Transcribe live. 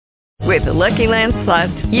With the Lucky Land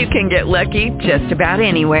Slots, you can get lucky just about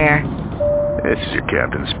anywhere. This is your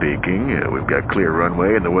captain speaking. We've got clear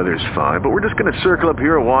runway and the weather's fine, but we're just going to circle up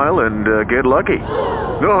here a while and get lucky.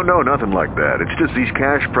 No, nothing like that. It's just these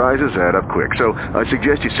cash prizes add up quick. So I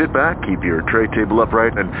suggest you sit back, keep your tray table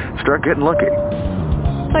upright, and start getting lucky.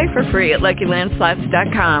 Play for free at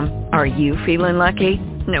LuckyLandSlots.com. Are you feeling lucky?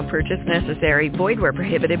 No purchase necessary. Void where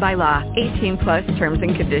prohibited by law. 18 plus terms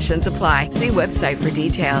and conditions apply. See website for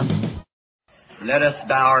details. Let us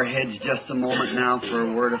bow our heads just a moment now for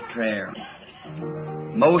a word of prayer.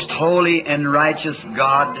 Most holy and righteous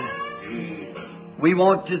God, we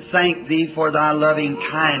want to thank Thee for Thy loving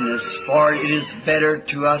kindness, for it is better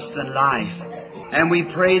to us than life. And we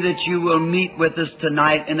pray that You will meet with us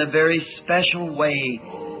tonight in a very special way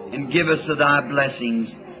and give us of Thy blessings.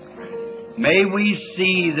 May we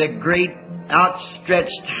see the great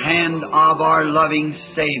outstretched hand of our loving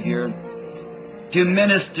Savior to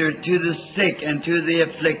minister to the sick and to the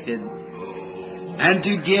afflicted, and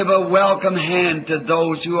to give a welcome hand to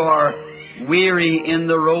those who are weary in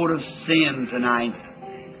the road of sin tonight,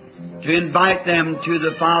 to invite them to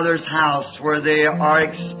the Father's house where they are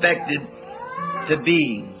expected to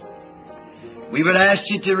be. We would ask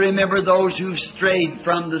You to remember those who've strayed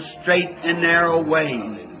from the straight and narrow way,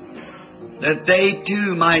 that they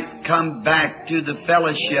too might come back to the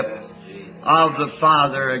fellowship of the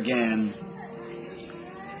Father again.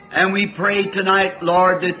 And we pray tonight,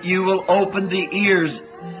 Lord, that You will open the ears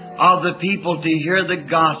of the people to hear the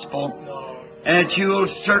gospel, and that You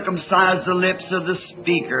will circumcise the lips of the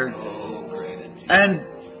speaker, and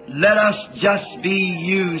let us just be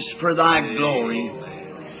used for Thy glory.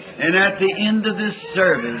 And at the end of this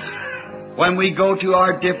service, when we go to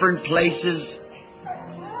our different places,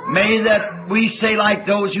 may that we say like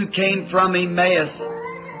those who came from Emmaus,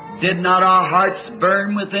 did not our hearts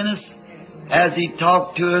burn within us as He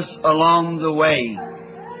talked to us along the way?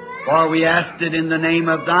 For we asked it in the name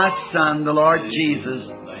of Thy Son, the Lord Jesus.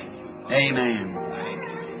 Amen.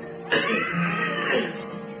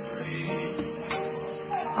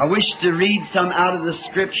 I wish to read some out of the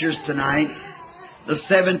Scriptures tonight, the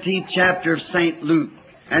 17th chapter of St. Luke,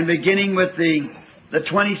 and beginning with the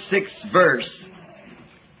 26th verse.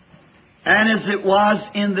 And as it was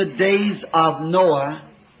in the days of Noah,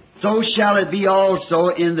 so shall it be also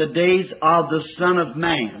in the days of the Son of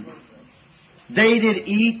Man. They did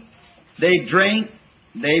eat, they drank,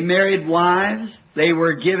 they married wives, they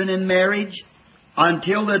were given in marriage,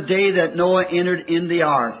 until the day that Noah entered in the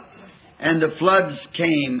ark, and the floods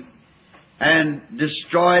came and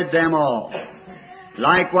destroyed them all.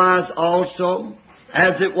 Likewise also,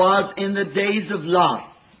 as it was in the days of Lot,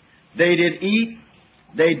 they did eat,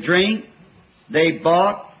 they drank, they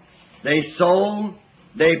bought, they sold,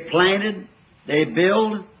 they planted, they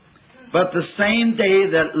built, but the same day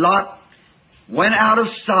that Lot went out of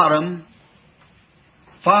Sodom,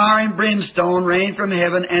 fire and brimstone rained from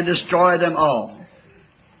heaven and destroyed them all.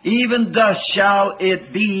 Even thus shall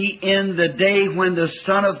it be in the day when the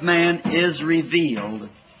Son of Man is revealed.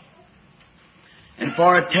 And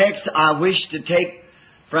for a text I wish to take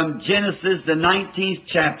from Genesis, the 19th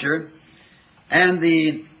chapter, and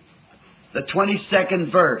the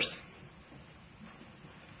 22nd verse.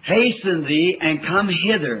 Hasten thee and come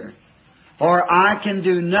hither, for I can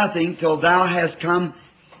do nothing till thou hast come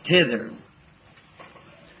thither.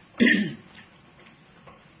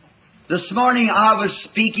 This morning I was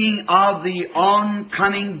speaking of the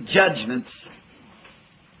oncoming judgments,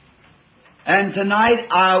 and tonight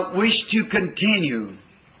I wish to continue.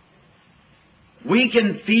 We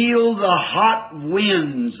can feel the hot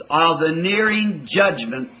winds of the nearing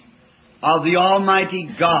judgment of the Almighty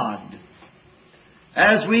God.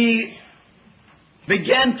 As we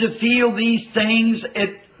begin to feel these things,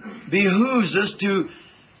 it behooves us to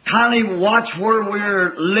kind of watch where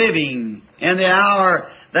we're living in the hour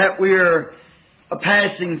that we're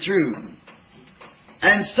passing through.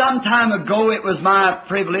 And some time ago it was my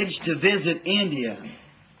privilege to visit India.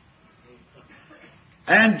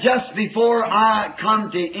 And just before I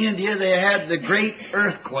come to India, they had the great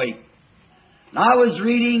earthquake. And I was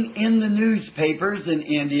reading in the newspapers in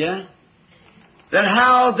India that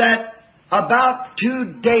how that about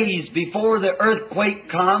 2 days before the earthquake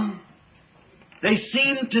come, they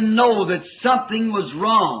seemed to know that something was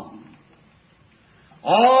wrong.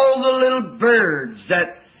 All the little birds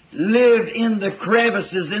that lived in the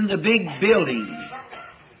crevices in the big buildings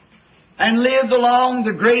and lived along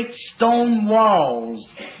the great stone walls.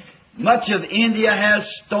 Much of India has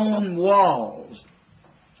stone walls.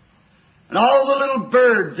 And all the little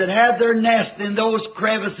birds that had their nest in those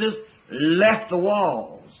crevices left the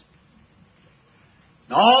walls.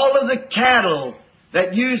 And all of the cattle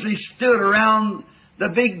that usually stood around the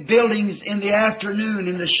big buildings in the afternoon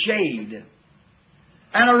in the shade,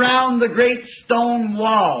 and around the great stone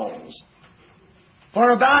walls.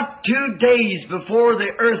 For about 2 days before the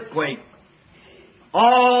earthquake,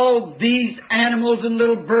 all these animals and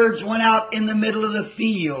little birds went out in the middle of the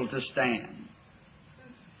field to stand.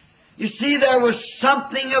 You see, there was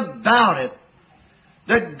something about it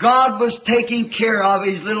that God was taking care of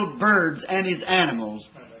His little birds and His animals.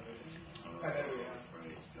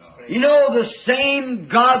 You know, the same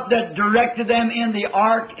God that directed them in the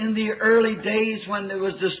ark in the early days when it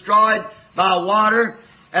was destroyed by water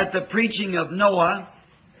at the preaching of Noah,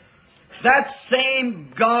 that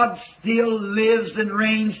same God still lives and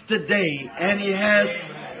reigns today, and He has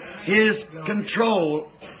His control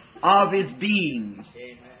of His beings.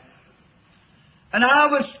 And I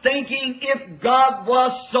was thinking, if God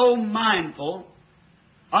was so mindful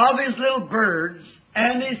of His little birds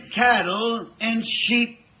and His cattle and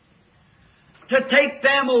sheep, to take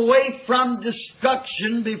them away from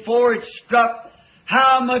destruction before it struck,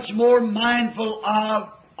 how much more mindful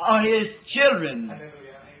of His children,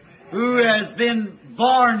 who has been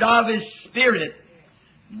born of His Spirit,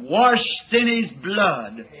 washed in His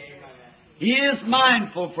blood. He is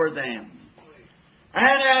mindful for them.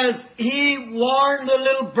 And as He warned the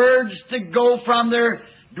little birds to go from their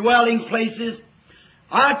dwelling places,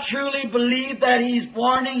 I truly believe that He's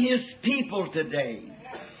warning His people today.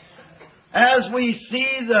 As we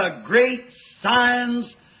see the great signs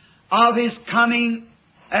of His coming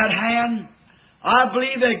at hand, I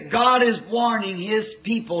believe that God is warning His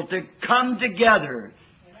people to come together,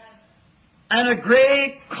 and a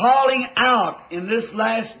great calling out in this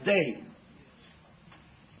last day.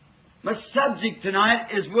 My subject tonight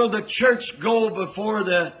is, will the church go before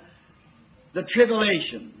the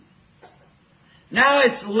tribulation? Now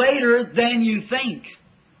it's later than you think.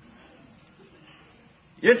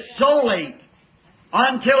 It's so late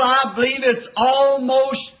until I believe it's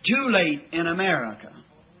almost too late in America.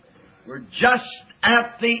 We're just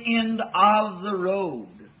at the end of the road.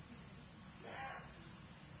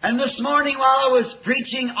 And this morning while I was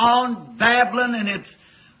preaching on Babylon and its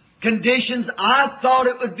conditions, I thought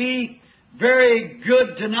it would be very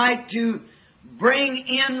good tonight to bring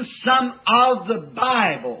in some of the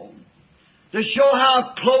Bible to show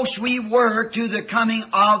how close we were to the coming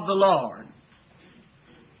of the Lord.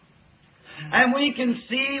 And we can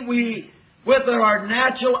see with our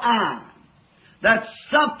natural eye that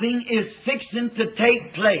something is fixing to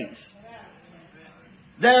take place.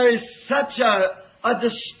 There is such a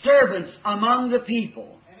disturbance among the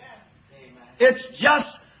people. It's just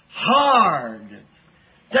hard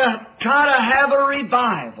to try to have a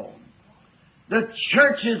revival. The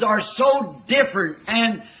churches are so different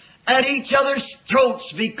and at each other's throats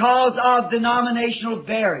because of denominational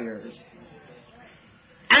barriers.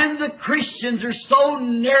 And the Christians are so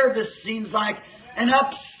nervous, seems like, and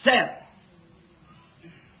upset.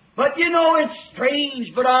 But you know, it's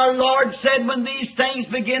strange, but our Lord said when these things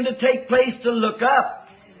begin to take place to look up,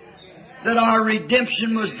 that our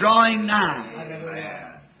redemption was drawing nigh.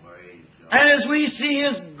 And as we see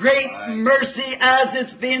His great mercy as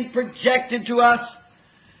it's being projected to us,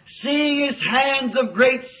 seeing His hands of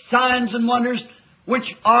great signs and wonders, which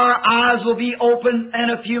our eyes will be open in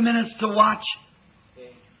a few minutes to watch.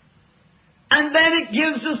 And then it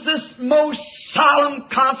gives us this most solemn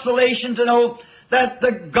consolation to know that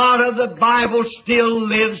the God of the Bible still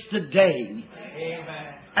lives today.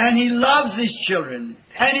 Amen. And He loves His children.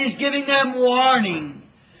 And He's giving them warning.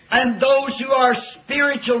 And those who are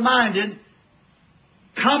spiritual minded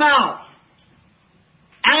come out.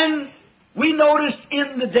 And we noticed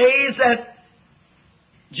in the days that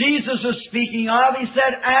Jesus was speaking of, He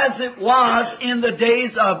said, as it was in the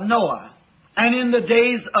days of Noah and in the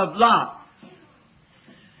days of Lot.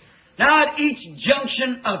 Now, at each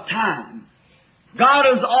junction of time, God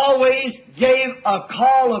has always gave a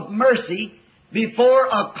call of mercy before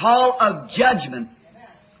a call of judgment.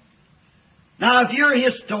 Now, if you're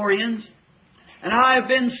historians, and I have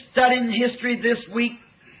been studying history this week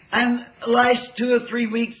and the last 2 or 3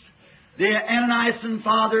 weeks, the Laodicean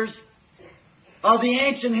fathers of the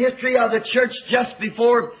ancient history of the church just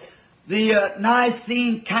before the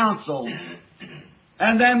Nicene Council,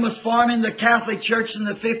 and then was forming the Catholic Church in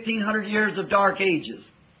the 1500 years of Dark Ages.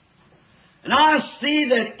 And I see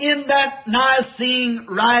that in that Nicene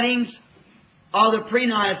writings of the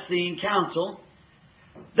pre-Nicene Council,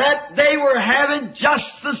 that they were having just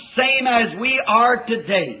the same as we are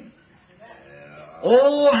today.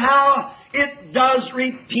 Oh, how it does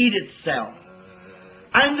repeat itself.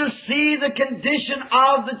 And to see the condition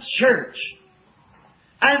of the church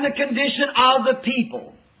and the condition of the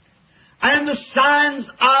people, And the signs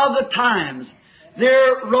of the times,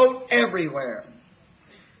 they're wrote everywhere.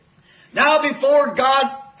 Now, before God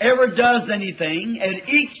ever does anything, at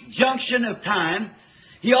each junction of time,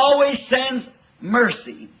 He always sends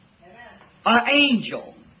mercy, an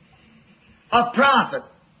angel, a prophet,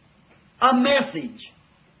 a message.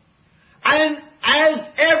 And as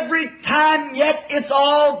every time yet it's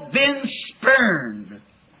all been spurned.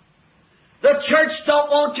 The church don't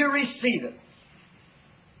want to receive it.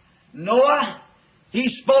 Noah, He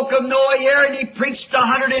spoke of Noah here and He preached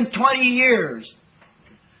 120 years.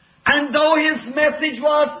 And though His message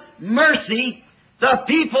was mercy, the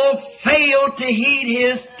people failed to heed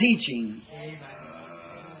His teaching.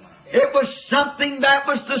 It was something that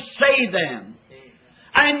was to save them.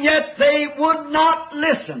 And yet they would not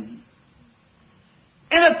listen.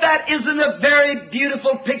 And if that isn't a very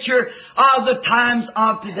beautiful picture of the times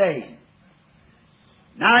of today.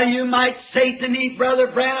 Now you might say to me, Brother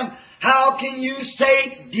Branham, how can you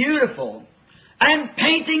say beautiful? And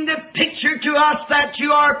painting the picture to us that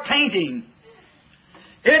you are painting.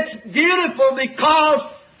 It's beautiful because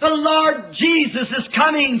the Lord Jesus is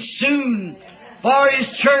coming soon for His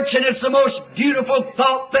church, and it's the most beautiful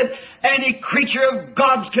thought that any creature of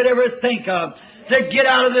God's could ever think of, to get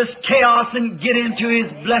out of this chaos and get into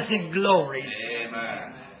His blessed glory.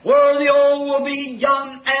 Amen. Where the old will be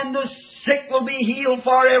young and the sick will be healed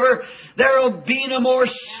forever. There will be no more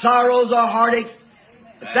sorrows or heartaches.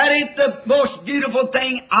 But that ain't the most beautiful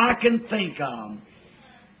thing I can think of.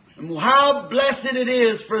 And how blessed it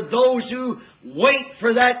is for those who wait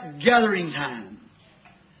for that gathering time.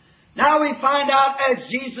 Now we find out, as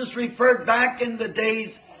Jesus referred back in the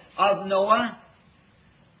days of Noah,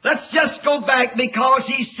 let's just go back because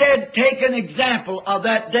He said, take an example of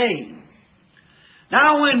that day.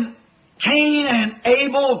 Now when Cain had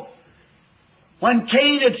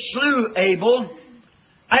slew Abel,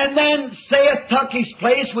 and then Seth took his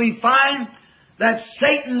place, we find that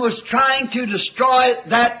Satan was trying to destroy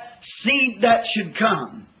that seed that should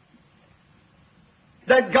come.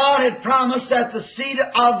 That God had promised that the seed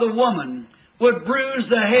of the woman would bruise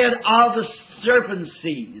the head of the serpent's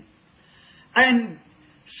seed. And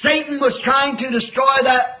Satan was trying to destroy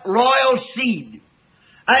that royal seed.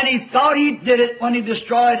 And he thought he did it when he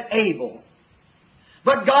destroyed Abel.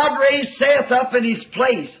 But God raised Seth up in his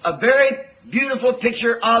place, a very beautiful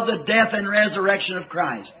picture of the death and resurrection of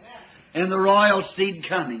Christ and the royal seed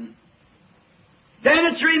coming. Then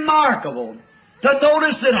it's remarkable to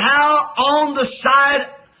notice that how on the side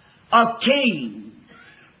of Cain,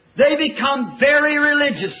 they become very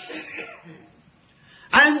religious.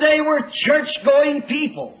 And they were church-going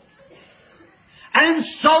people. And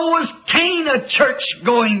so was Cain a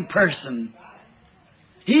church-going person.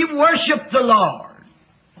 He worshiped the Lord.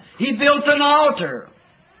 He built an altar.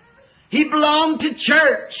 He belonged to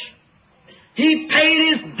church. He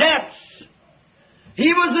paid his debts.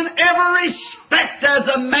 He was in every respect as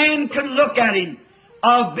a man could look at him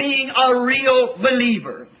of being a real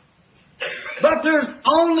believer. But there's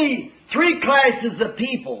only three classes of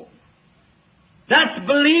people. That's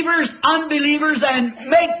believers, unbelievers, and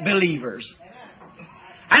make-believers.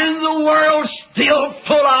 And the world's still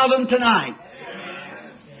full of them tonight.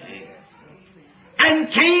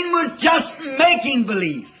 And Cain was just making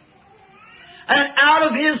believe. And out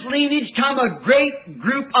of his lineage come a great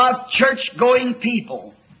group of church-going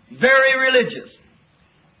people, very religious.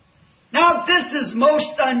 Now this is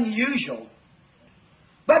most unusual.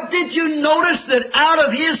 But did you notice that out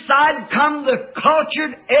of his side come the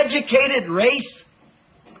cultured, educated race?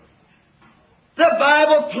 The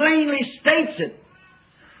Bible plainly states it.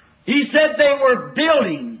 He said they were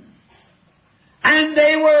building, and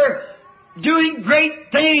they were doing great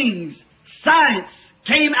things. Science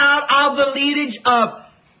came out of the lineage of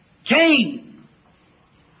Cain.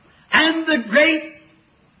 And the great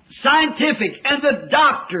scientific and the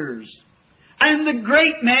doctors and the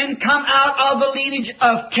great men come out of the lineage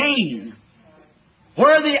of Cain.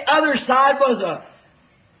 Where the other side was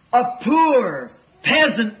a poor,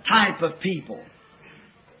 peasant type of people.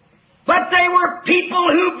 But they were people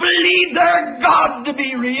who believed their God to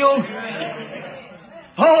be real.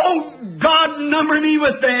 Oh, God, number me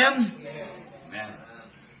with them.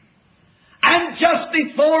 And just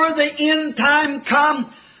before the end time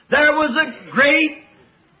come, there was a great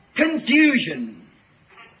confusion.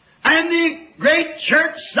 And the great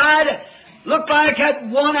church side looked like it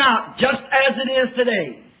had won out, just as it is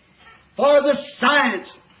today. For the science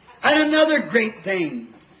and another great thing.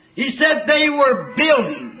 He said they were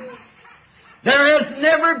building. There has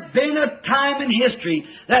never been a time in history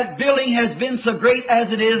that building has been so great as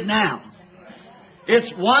it is now.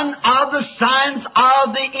 It's one of the signs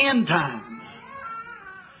of the end time.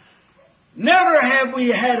 Never have we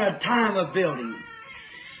had a time of building.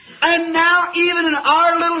 And now, even in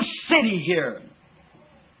our little city here,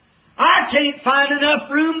 I can't find enough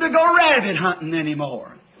room to go rabbit hunting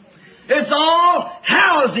anymore. It's all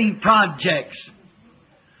housing projects.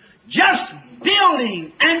 Just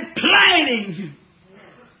building and planning.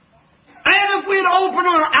 And if we'd open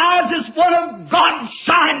our eyes, it's one of God's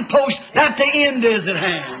signposts that the end is at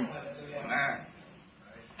hand.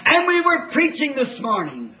 And we were preaching this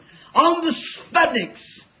morning on the Sputniks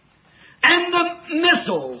and the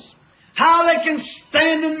missiles, how they can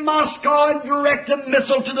stand in Moscow and direct a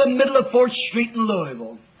missile to the middle of 4th Street in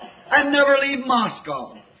Louisville and never leave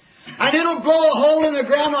Moscow. And it'll blow a hole in the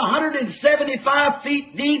ground 175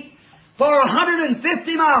 feet deep for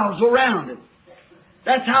 150 miles around it.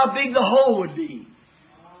 That's how big the hole would be.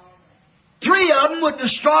 3 of them would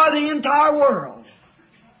destroy the entire world.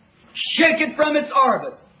 Shake it from its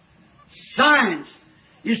orbit. Science.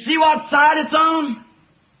 You see what side it's on?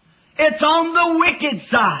 It's on the wicked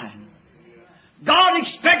side. God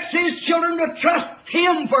expects His children to trust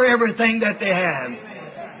Him for everything that they have.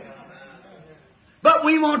 But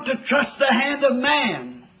we want to trust the hand of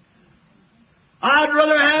man. I'd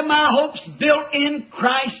rather have my hopes built in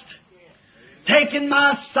Christ, taking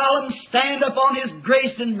my solemn stand upon His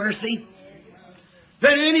grace and mercy,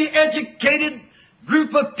 than any educated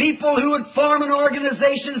group of people who would form an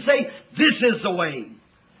organization and say, this is the way.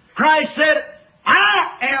 Christ said,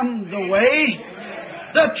 I am the way,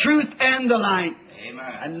 the truth, and the light. Amen.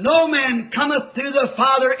 And no man cometh to the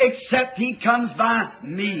Father except He comes by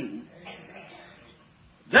me.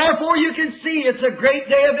 Therefore you can see it's a great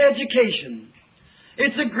day of education.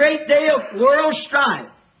 It's a great day of world strife.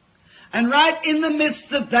 And right in the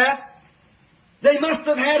midst of that, they must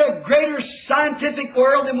have had a greater scientific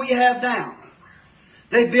world than we have now.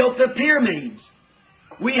 They built the pyramids.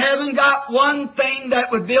 We haven't got one thing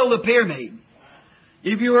that would build a pyramid.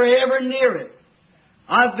 If you were ever near it.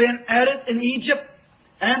 I've been at it in Egypt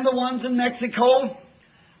and the ones in Mexico.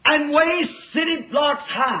 And way city blocks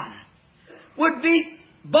high would be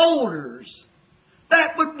boulders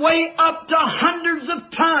that would weigh up to hundreds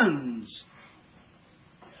of tons,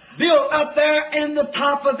 built up there in the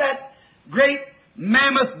top of that great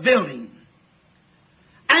mammoth building.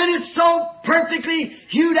 And it's so perfectly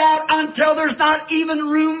hewed out until there's not even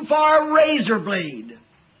room for a razor blade.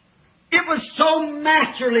 It was so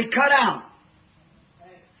masterly cut out.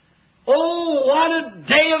 Oh, what a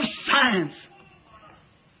day of science.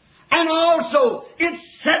 And also, it's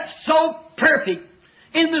set so perfect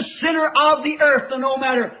in the center of the earth, and no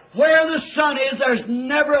matter where the sun is, there's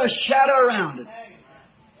never a shadow around it.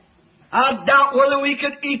 I doubt whether we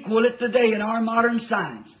could equal it today in our modern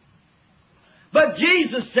science. But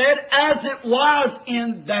Jesus said, as it was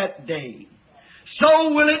in that day, so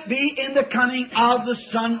will it be in the coming of the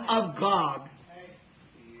Son of God.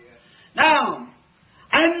 Now,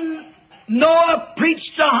 and Noah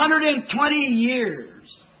preached 120 years.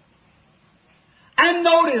 And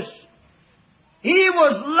notice, he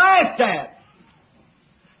was laughed at.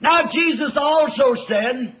 Now, Jesus also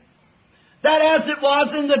said that as it was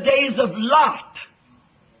in the days of Lot,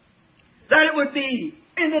 that it would be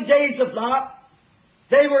in the days of Lot,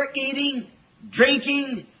 they were eating,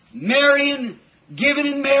 drinking, marrying, giving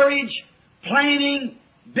in marriage, planning,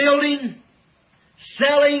 building,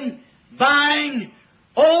 selling, buying.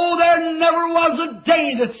 Oh, there never was a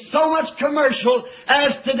day that's so much commercial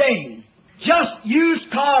as today. Just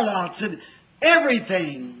used car lots and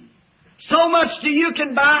everything. So much that you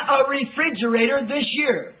can buy a refrigerator this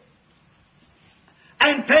year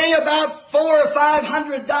and pay about $400 or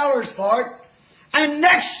 $500 for it, and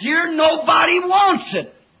next year nobody wants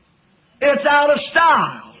it. It's out of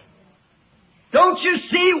style. Don't you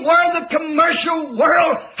see where the commercial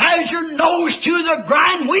world has your nose to the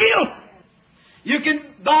grind wheel? You can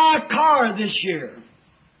buy a car this year,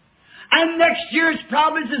 and next year it's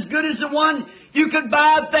probably as good as the one you could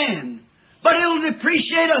buy then. But it'll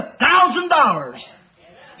depreciate $1,000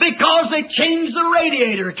 because they changed the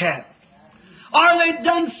radiator cap, or they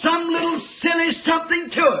done some little silly something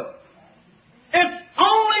to it. It's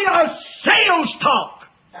only a sales talk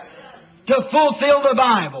to fulfill the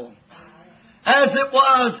Bible, as it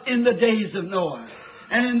was in the days of Noah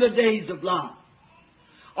and in the days of Lot.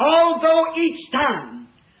 Although each time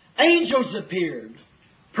angels appeared,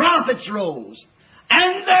 prophets rose,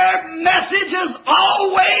 and their message has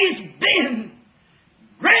always been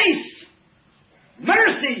grace,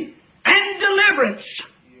 mercy, and deliverance.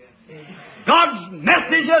 God's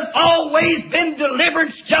message has always been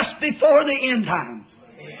deliverance just before the end time.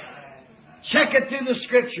 Check it through the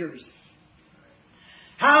Scriptures.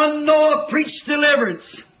 How Noah preached deliverance.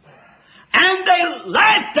 And they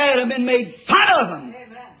laughed at him and made fun of him.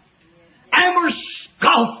 And were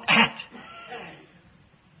scoffed at.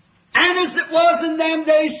 And as it was in them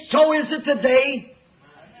days, so is it today.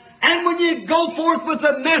 And when you go forth with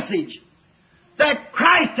a message that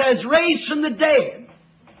Christ has raised from the dead,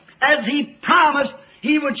 as He promised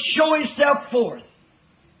He would show Himself forth.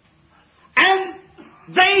 And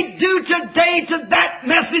they do today to that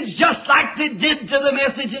message just like they did to the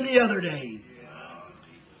message in the other day.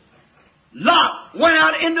 Lot went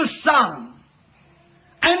out into Sodom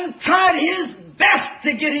and tried his best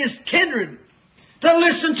to get his kindred to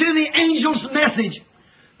listen to the angel's message,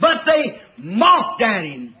 but they mocked at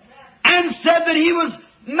him and said that he was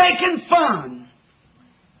making fun.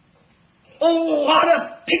 Oh, what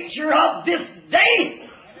a picture of this day!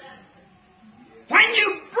 When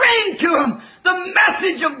you bring to them the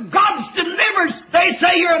message of God's deliverance, they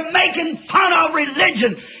say you're making fun of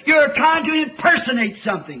religion. You're trying to impersonate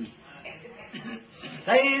something.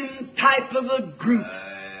 Same type of a group.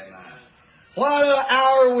 What an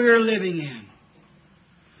hour we're living in.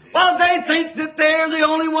 Well, they think that they're the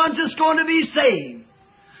only ones that's going to be saved.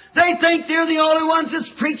 They think they're the only ones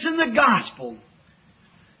that's preaching the gospel.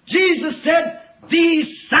 Jesus said, "These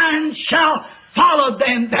signs shall follow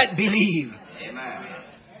them that believe." Amen.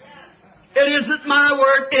 It isn't my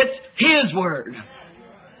word, it's His word.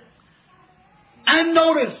 And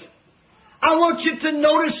notice, I want you to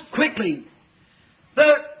notice quickly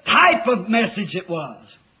the type of message it was.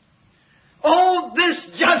 Oh,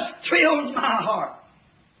 this just thrills my heart.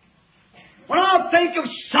 When I think of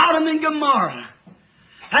Sodom and Gomorrah,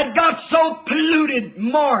 had got so polluted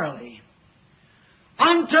morally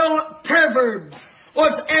until perverts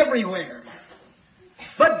was everywhere.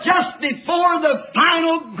 But just before the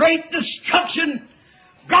final great destruction,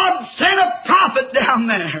 God sent a prophet down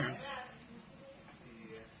there.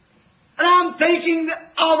 And I'm thinking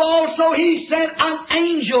of also He sent an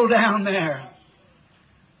angel down there.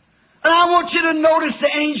 And I want you to notice the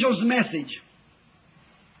angel's message.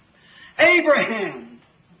 Abraham,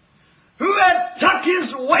 who had tucked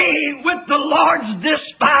his way with the Lord's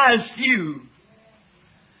despised few,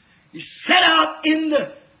 he set out in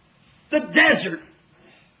the desert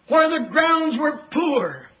where the grounds were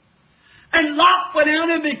poor. And Lot went out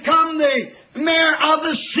and become the mayor of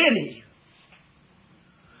the city.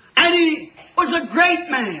 And he was a great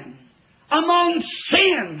man among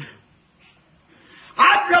sin.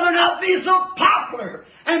 I'd rather not be so popular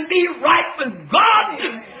and be right with God.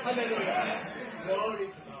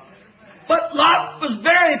 But Lot was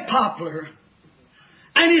very popular.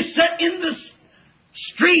 And he sat in the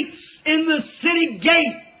streets, in the city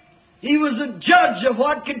gate. He was a judge of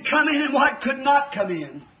what could come in and what could not come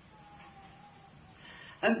in.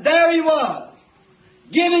 And there he was,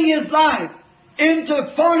 giving his life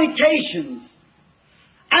into fornications,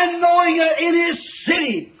 and knowing that in his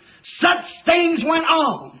city such things went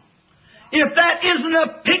on. If that isn't a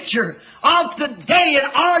picture of today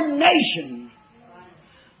in our nation,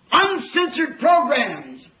 uncensored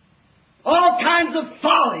programs, all kinds of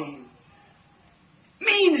folly,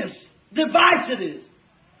 meanness, divisiveness.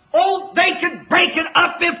 Oh, they could break it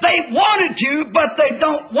up if they wanted to, but they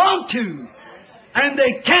don't want to. And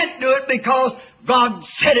they can't do it because God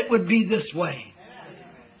said it would be this way.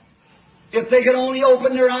 If they could only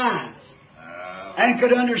open their eyes and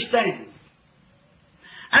could understand.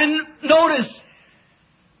 And notice,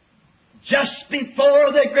 just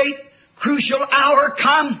before the great crucial hour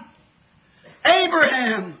come,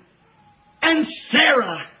 Abraham and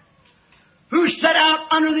Sarah, who sat out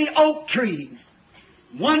under the oak tree,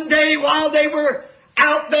 one day while they were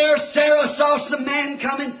out there, Sarah saw some man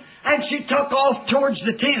coming, and she took off towards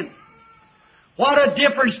the tent. What a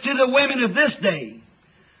difference to the women of this day.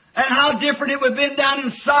 And how different it would have been down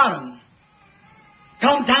in Sodom.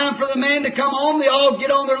 Come time for the man to come home, they all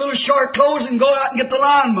get on their little short clothes and go out and get the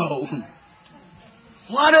lawn mowed.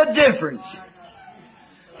 What a difference.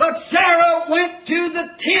 But Sarah went to the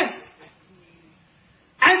tent.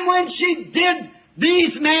 And when she did,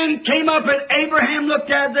 these men came up and Abraham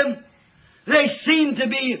looked at them. They seemed to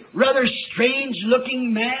be rather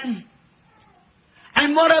strange-looking men.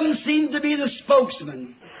 And one of them seemed to be the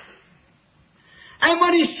spokesman. And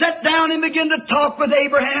when he sat down and began to talk with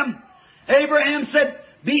Abraham, Abraham said,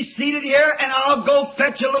 "Be seated here and I'll go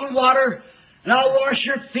fetch a little water and I'll wash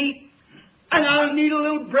your feet and I'll knead a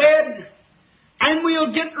little bread and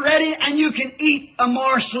we'll get ready and you can eat a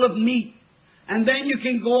morsel of meat and then you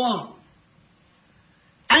can go on."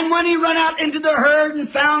 And when he ran out into the herd and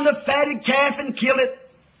found a fatted calf and killed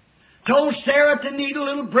it, told Sarah to knead a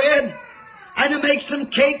little bread and to make some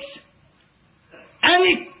cakes, and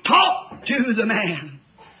he talked to the man.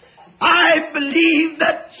 I believe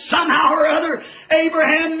that somehow or other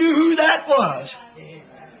Abraham knew who that was.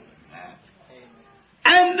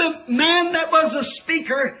 And the man that was the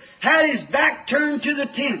speaker had his back turned to the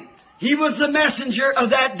tent. He was the messenger of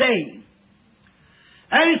that day.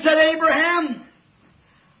 And he said, Abraham,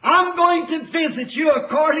 I'm going to visit you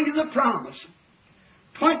according to the promise.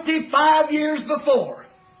 25 years before,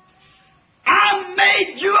 I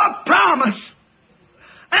made you a promise,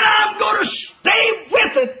 and I'm going to stay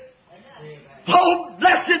with it. Oh,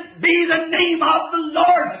 blessed be the name of the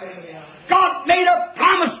Lord. God made a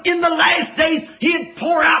promise in the last days He'd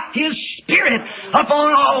pour out His Spirit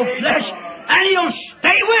upon all flesh, and He'll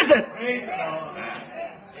stay with it.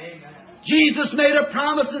 Jesus made a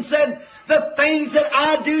promise and said, the things that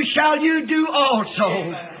I do shall you do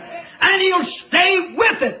also. And He'll stay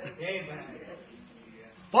with it.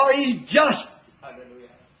 For He's just.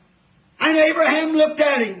 And Abraham looked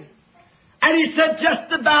at him, and he said,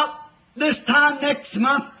 just about this time next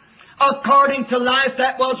month, according to life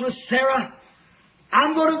that was with Sarah,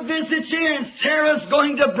 I'm going to visit you, and Sarah's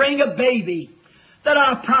going to bring a baby that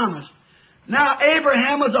I promised. Now,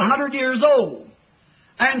 Abraham was 100 years old,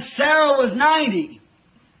 and Sarah was 90.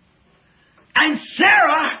 And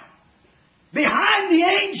Sarah, behind the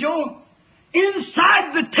angel,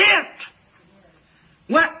 inside the tent,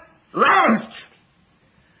 went lost.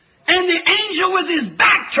 And the angel with his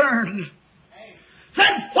back turned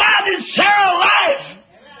said, why did Sarah laugh?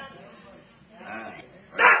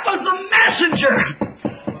 That was the messenger.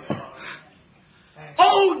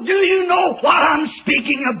 Oh, do you know what I'm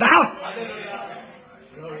speaking about?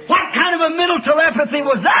 What kind of a mental telepathy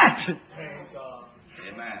was that?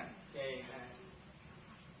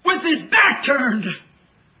 With his back turned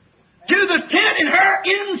to the tent and her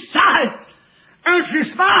inside. And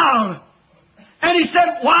she smiled. And he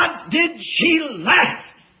said, why did she laugh?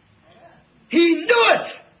 He knew it.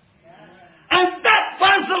 And that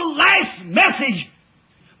was the last message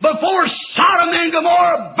before Sodom and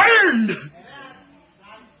Gomorrah burned.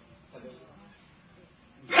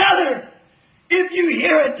 Brother, if you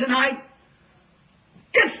hear it tonight,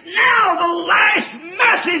 it's now the last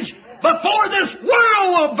message before this world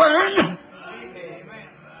will burn.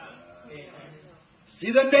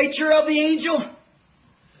 See the nature of the angel?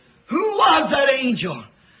 Who was that angel?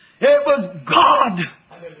 It was God.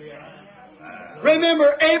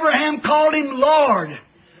 Remember, Abraham called Him Lord.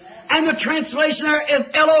 And the translation there is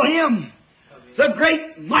Elohim, the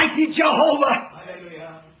great mighty Jehovah.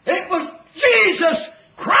 It was Jesus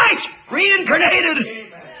Christ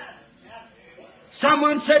reincarnated.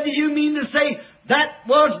 Someone said, do you mean to say that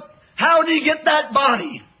was, how did He get that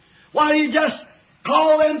body? Why, He just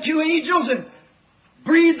called them two angels and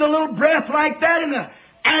breathed a little breath like that, and the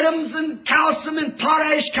atoms and calcium and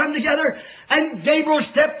potash come together, and Gabriel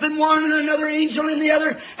stepped in one and another angel in the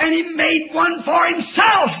other, and He made one for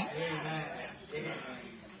Himself. Amen.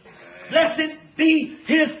 Blessed be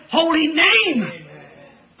His holy name.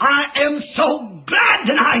 I am so glad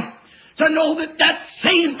tonight to know that that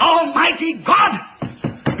same Almighty God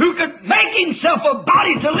who could make Himself a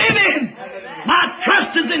body to live in, my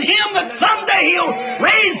trust is in Him that someday He'll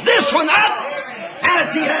raise this one up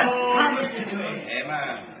as He has promised to do.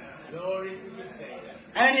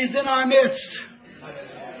 And He's in our midst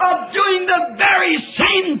of doing the very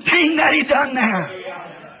same thing that He done there.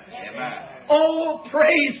 Oh,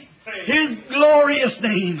 praise His glorious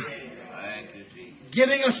name.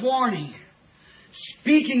 Giving us warning,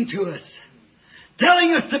 speaking to us,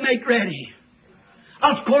 telling us to make ready.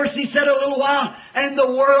 Of course, He said a little while, and the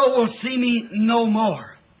world will see me no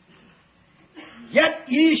more. Yet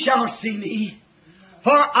ye shall see me,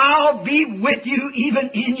 for I'll be with you, even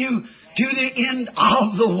in you, to the end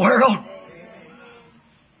of the world.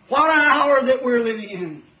 What an hour that we're living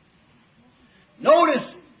in. Notice,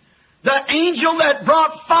 the angel that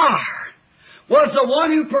brought fire was the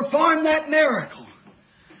one who performed that miracle.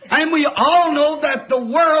 And we all know that the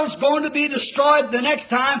world's going to be destroyed the next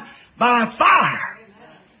time by fire.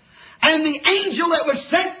 And the angel that was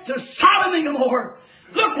sent to Sodom and Gomorrah,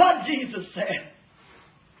 look what Jesus said.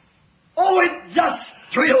 Oh, it just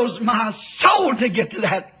thrills my soul to get to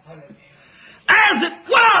that. As it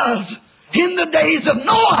was in the days of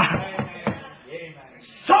Noah,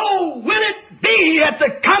 so will it be at the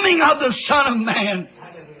coming of the Son of Man.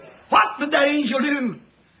 What did that angel do?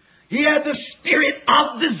 He had the spirit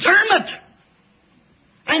of discernment.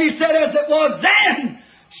 And he said, as it was then,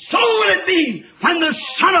 so will it be when the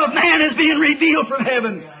Son of Man is being revealed from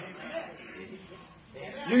heaven.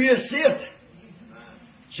 Do you see it?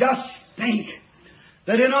 Just think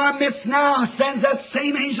that in our midst now stands that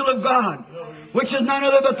same angel of God, which is none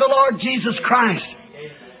other but the Lord Jesus Christ.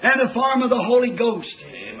 and the form of the Holy Ghost.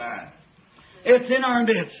 Amen. It's in our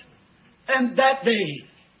midst. And that day,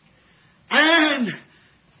 and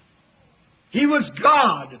He was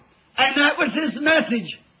God, and that was His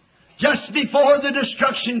message just before the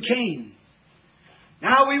destruction came.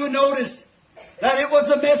 Now we would notice that it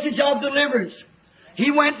was a message of deliverance. He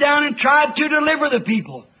went down and tried to deliver the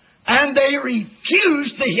people, and they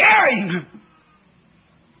refused to hear Him.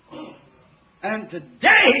 And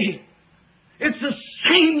today, it's the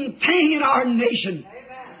same thing in our nation,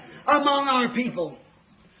 among our people.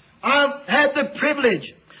 I've had the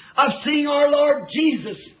privilege of seeing our Lord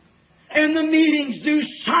Jesus in the meetings do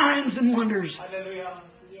signs and wonders. Hallelujah.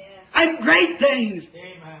 And great things.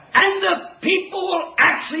 Amen. And the people will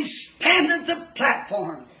actually stand at the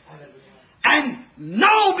platform and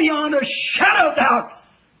know beyond a shadow of doubt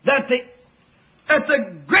that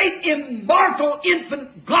the great immortal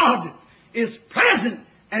infant God is present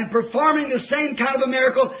and performing the same kind of a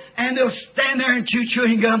miracle, and they'll stand there and chew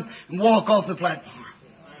chewing gum and walk off the platform.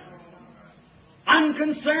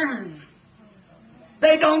 Unconcerned.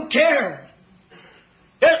 They don't care.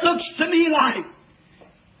 It looks to me like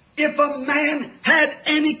if a man had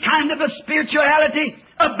any kind of a spirituality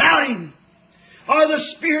about him, or the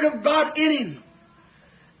Spirit of God in him,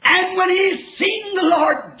 and when he's seen the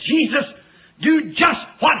Lord Jesus do just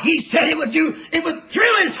what He said He would do, it would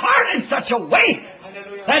thrill his heart in such a way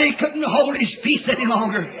that he couldn't hold his peace any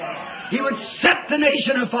longer. He would set the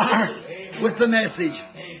nation afire with the message.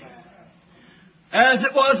 As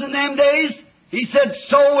it was in them days, He said,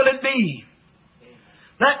 so will it be.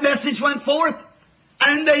 That message went forth,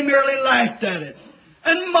 and they merely laughed at it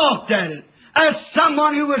and mocked at it as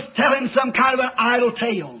someone who was telling some kind of an idle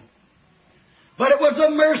tale. But it was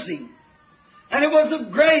of mercy, and it was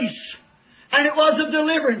of grace, and it was of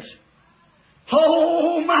deliverance.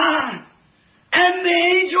 Oh my! And the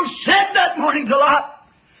angel said that morning to Lot,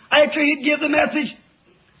 after he'd give the message,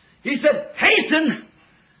 he said, hasten,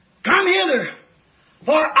 come hither,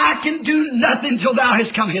 for I can do nothing till thou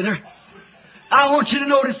hast come hither. I want you to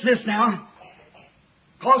notice this now,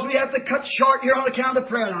 because we have to cut short here on account of the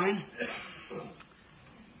prayer line.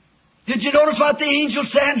 Did you notice what the angel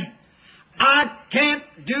said? I can't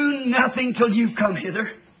do nothing till you come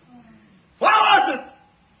hither. What was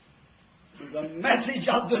it? It was a message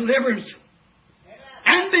of deliverance.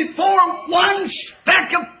 And before one speck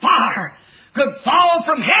of fire could fall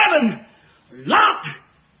from heaven, Lot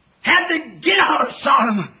had to get out of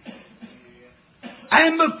Sodom.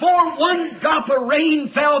 And before one drop of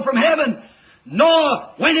rain fell from heaven,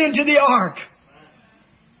 Noah went into the ark.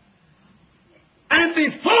 And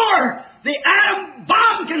before the atom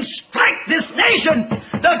bomb can strike this nation,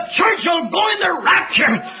 the church will go in the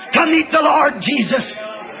rapture to meet the Lord Jesus.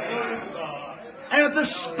 And if the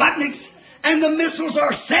Sputniks and the missiles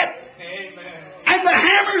are set, and the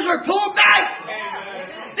hammers are pulled back,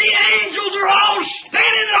 the angels are all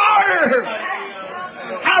standing in order.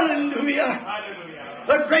 Hallelujah.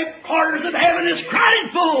 The great quarters of heaven is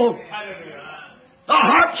crowded full. The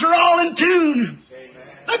harps are all in tune.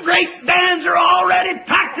 The great bands are already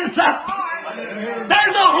practiced up.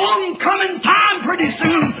 There's a homecoming time pretty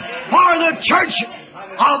soon for the church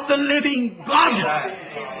of the living God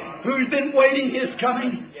who's been waiting His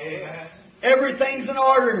coming. Everything's in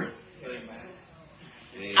order.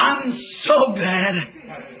 I'm so glad.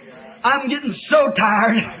 I'm getting so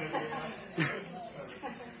tired.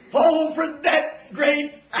 Oh, for that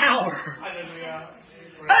great hour.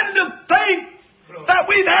 And to think that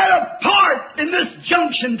we've had a part in this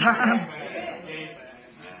junction time.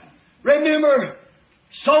 Remember,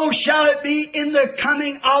 so shall it be in the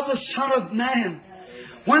coming of the Son of Man,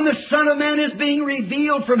 when the Son of Man is being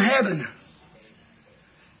revealed from heaven.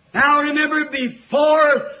 Now remember,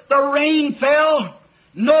 before the rain fell,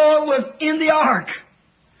 Noah was in the ark.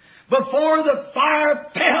 Before the fire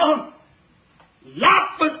fell,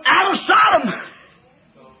 Lot was out of Sodom.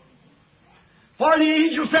 For the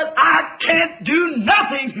angel said, I can't do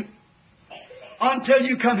nothing until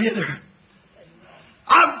you come hither.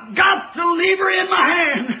 I've got the lever in my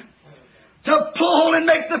hand to pull and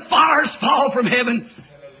make the fires fall from heaven.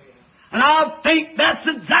 And I think that's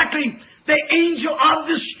exactly the angel of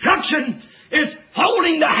destruction is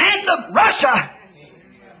holding the hand of Russia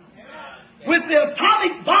with the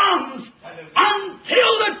atomic bombs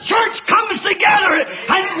until the church comes together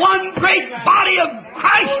in one great body of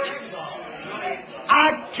Christ.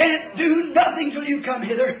 I can't do nothing till you come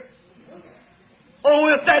hither. Oh,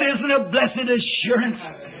 if that isn't a blessed assurance.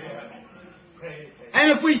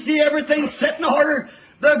 And if we see everything set in order,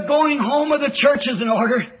 the going home of the church is in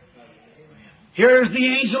order. Here's the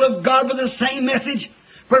angel of God with the same message,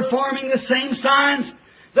 performing the same signs,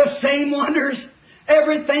 the same wonders,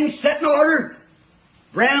 Everything's set in order.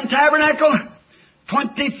 Branham Tabernacle,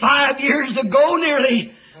 25 years ago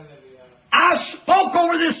nearly, I spoke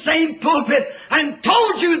over this same pulpit and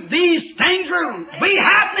told you these things will be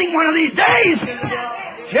happening one of these days.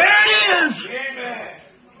 Here it is.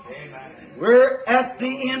 We're at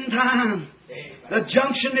the end time. The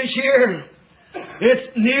junction is here.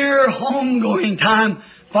 It's near homegoing time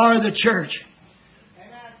for the church.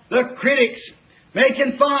 The critics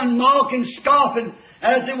making fun, mocking, scoffing,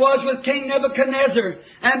 as it was with King Nebuchadnezzar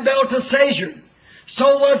and Belteshazzar.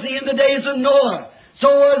 So was he in the days of Noah. So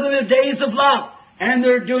was it in the days of Lot. And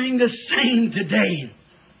they're doing the same today.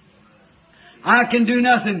 I can do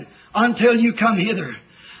nothing until you come hither.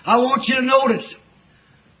 I want you to notice,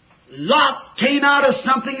 Lot came out of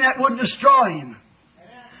something that would destroy him.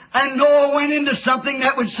 And Noah went into something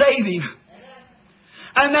that would save him.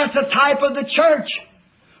 And that's a type of the church.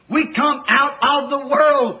 We come out of the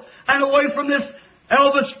world and away from this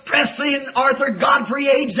Elvis Presley and Arthur Godfrey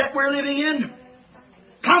age that we're living in.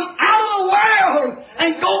 Come out of the world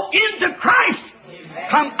and go into Christ.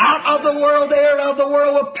 Come out of the world. The heir of the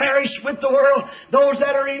world will perish with the world. Those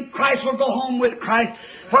that are in Christ will go home with Christ.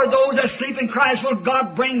 For those that sleep in Christ will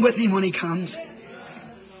God bring with Him when He comes.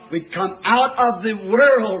 We come out of the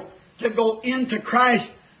world to go into Christ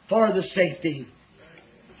for the safety.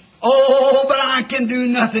 Oh, but I can do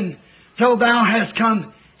nothing till Thou hast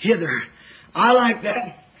come hither. I like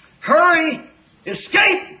that. Hurry,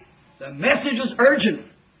 escape. The message is urgent.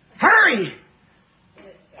 Hurry.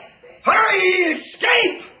 Hurry,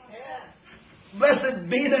 escape. Blessed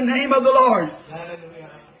be the name of the Lord.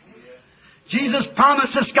 Jesus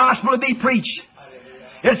promised this gospel to be preached.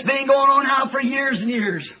 It's been going on now for years and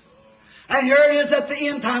years. And here it is at the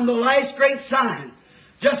end time, the last great sign.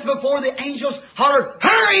 Just before the angels hollered,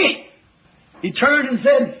 hurry! He turned and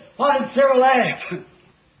said, why did Sarah laugh?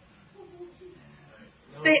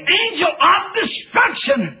 The angel of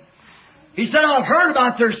destruction. He said, I've heard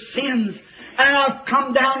about their sins, and I've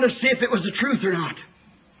come down to see if it was the truth or not.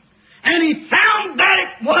 And he found that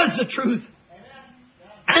it was the truth.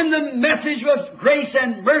 And the message was grace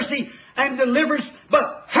and mercy and deliverance. But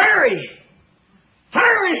hurry!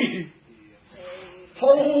 Hurry!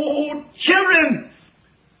 Oh, children,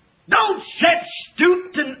 don't sit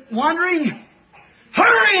stooped and wondering.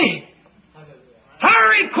 Hurry!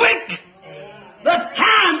 Hurry quick! The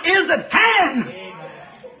time is at hand.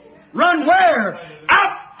 Run where?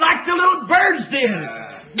 Out like the little birds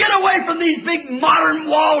did. Get away from these big modern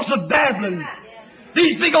walls of Babylon.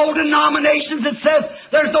 These big old denominations that says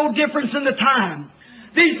there's no difference in the time.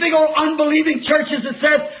 These big old unbelieving churches that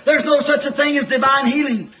says there's no such a thing as divine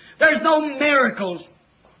healing. There's no miracles.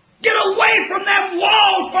 Get away from them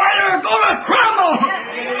walls, for they're going to crumble.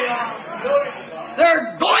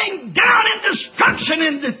 They're going down in destruction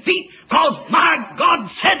and defeat because my God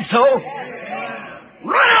said so.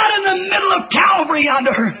 Run out in the middle of Calvary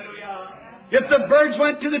yonder. If the birds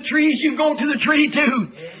went to the trees, you go to the tree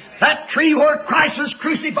too. That tree where Christ was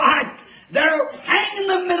crucified, there hang in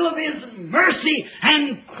the middle of His mercy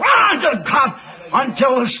and cry to God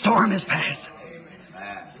until the storm is past.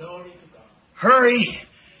 Hurry,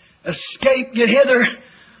 escape, get hither,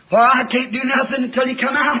 for I can't do nothing until you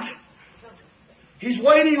come out. He's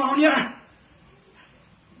waiting on you.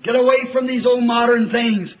 Get away from these old modern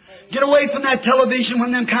things. Get away from that television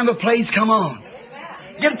when them kind of plays come on.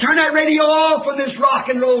 Turn that radio off when this rock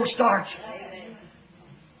and roll starts.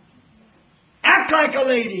 Act like a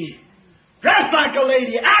lady. Dress like a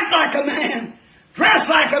lady. Act like a man. Dress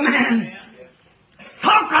like a man.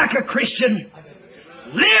 Talk like a Christian.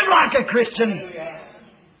 Live like a Christian.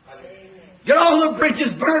 Get all the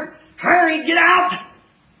bridges burnt. Hurry, get out.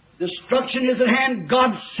 Destruction is at hand.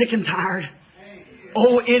 God's sick and tired.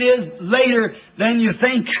 Oh, it is later than you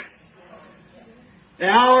think. The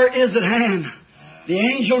hour is at hand. The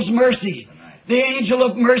angel's mercy, the angel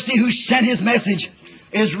of mercy who sent His message,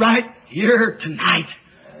 is right here tonight.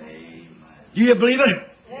 Do you believe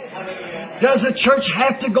it? Does the church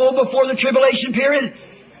have to go before the tribulation period?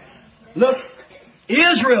 Look,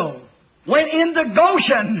 Israel went into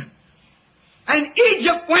Goshen, and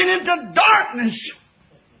Egypt went into darkness.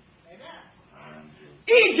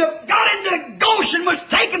 Egypt got into Goshen, was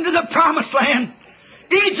taken to the promised land.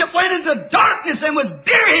 Egypt went into darkness and was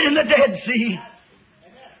buried in the Dead Sea.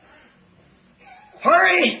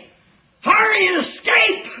 Hurry! Hurry and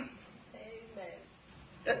escape!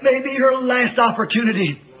 It may be your last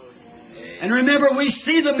opportunity. And remember, we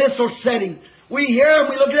see the missiles setting. We hear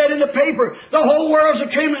them. We look at it in the paper. The whole world's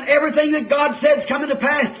a trembling. Everything that God said is coming to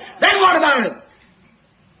pass. Then what about it?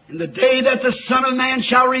 In the day that the Son of Man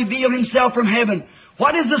shall reveal Himself from heaven.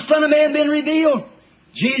 What is the Son of Man been revealed?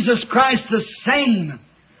 Jesus Christ the same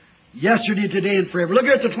yesterday, today, and forever. Look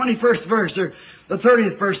at the 21st verse, or the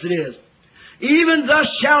 30th verse it is. Even thus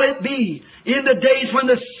shall it be in the days when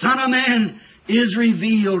the Son of Man is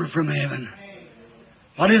revealed from heaven.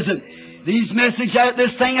 What is it? These messages,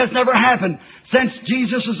 this thing has never happened since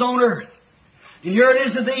Jesus was on earth. And here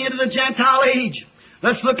it is at the end of the Gentile age.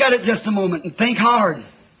 Let's look at it just a moment and think hard.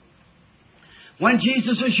 When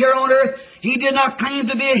Jesus was here on earth, He did not claim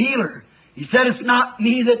to be a healer. He said, it's not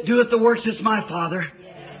me that doeth the works, it's my Father.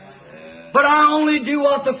 But I only do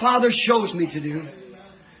what the Father shows me to do.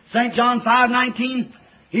 St. John 5:19,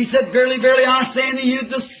 He said, verily, verily, I say unto you,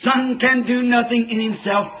 the Son can do nothing in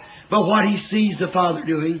Himself but what He sees the Father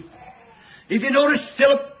doing. If you notice,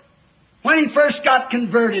 Philip, when he first got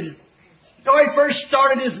converted, when he first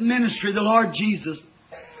started his ministry, the Lord Jesus,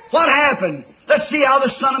 what happened? Let's see how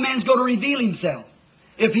the Son of Man is going to reveal Himself.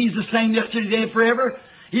 If He's the same yesterday, today, and forever,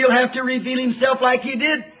 He'll have to reveal Himself like He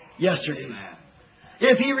did yesterday.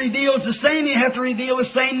 If He reveals the same, He'll have to reveal the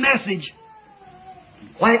same message.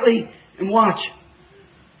 Quietly, and watch.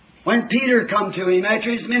 When Peter come to Him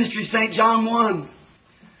after His ministry, St. John 1,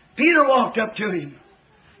 Peter walked up to Him.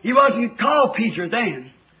 He wasn't called Peter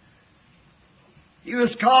then. He was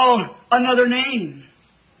called another name.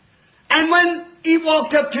 And when he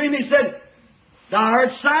walked up to him, he said, Thou art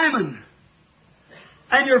Simon,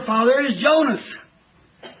 and your father is Jonas.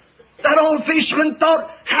 That old fisherman thought,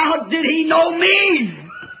 how did he know me?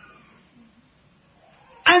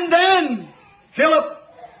 And then Philip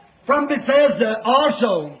from Bethesda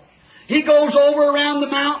also, he goes over around the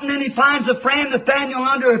mountain and he finds a friend Nathanael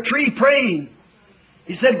under a tree praying.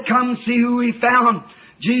 He said, come see who he found.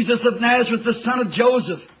 Jesus of Nazareth, the son of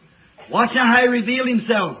Joseph. Watch now how He revealed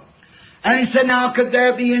Himself. And he said, now could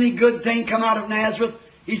there be any good thing come out of Nazareth?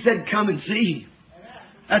 He said, come and see.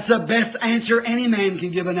 That's the best answer any man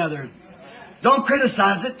can give another. Don't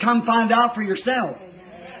criticize it. Come find out for yourself.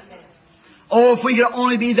 Oh, if we could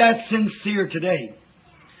only be that sincere today.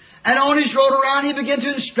 And on his road around, he began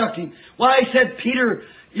to instruct him. Why, he said, Peter,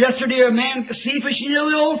 yesterday a man sea fishing, you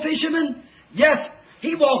know the old fisherman? Yes,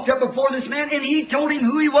 he walked up before this man and he told him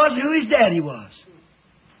who he was and who his daddy was.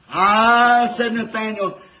 Ah, said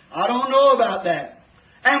Nathanael, I don't know about that.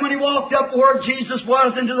 And when he walked up where Jesus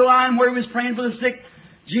was into the line where He was praying for the sick,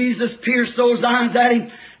 Jesus pierced those eyes at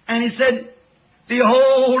him and He said,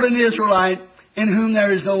 behold an Israelite in whom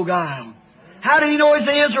there is no guile. How did he know he's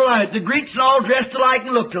an Israelite? The Greeks all dressed alike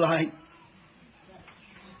and looked alike.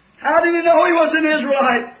 How did he know he was an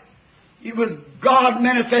Israelite? He was God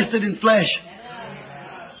manifested in flesh.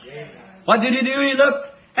 What did he do? He looked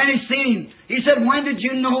and he seen him. He said, when did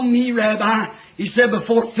you know me, Rabbi? He said,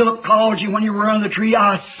 before Philip called you when you were on the tree,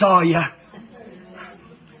 I saw you.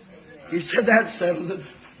 He said, that settles it.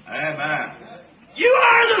 Amen. You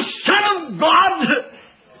are the Son of God.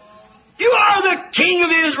 You are the King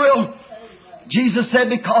of Israel. Jesus said,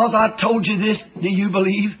 because I told you this, do you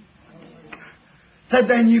believe? Said,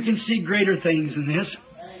 then you can see greater things than this.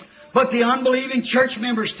 But the unbelieving church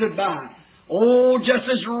members stood by. Oh, just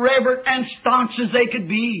as reverent and staunch as they could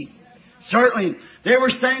be. Certainly, they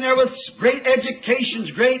were standing there with great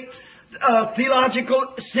educations, great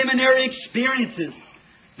theological seminary experiences.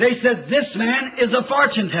 They said, this man is a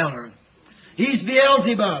fortune teller. He's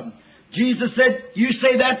Beelzebub. Jesus said, you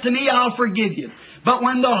say that to me, I'll forgive you. But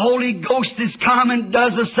when the Holy Ghost is come and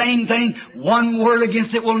does the same thing, one word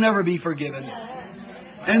against it will never be forgiven.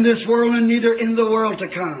 In this world and neither in the world to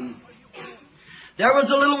come. There was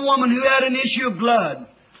a little woman who had an issue of blood.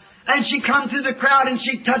 And she come through the crowd and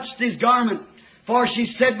she touched His garment. For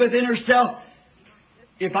she said within herself,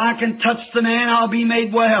 if I can touch the man, I'll be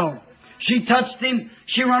made well. She touched Him.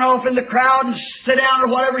 She ran off in the crowd and sat down or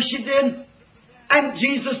whatever she did. And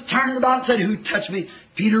Jesus turned about and said, who touched me?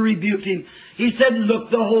 Peter rebuked him. He said,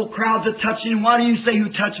 look, the whole crowd's a-touching him. Why do you say who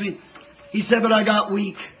touched me? He said, but I got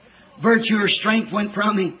weak. Virtue or strength went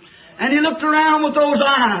from me. And he looked around with those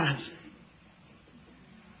eyes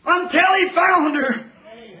until he found her.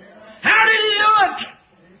 How did he do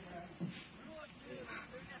it?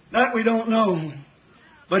 That we don't know.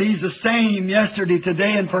 But He's the same yesterday,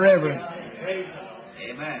 today, and forever.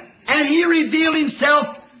 Amen. And He revealed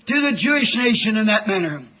Himself to the Jewish nation in that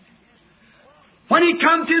manner. When He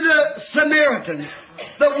come to the Samaritans,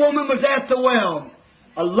 the woman was at the well.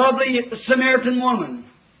 A lovely Samaritan woman.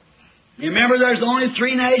 Remember, there's only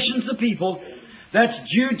three nations of people. That's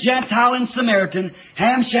Jew, Gentile, and Samaritan.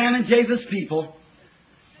 Ham, Shem, and Japheth's people.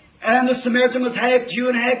 And the Samaritan was half Jew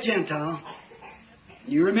and half Gentile.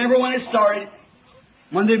 You remember when it started,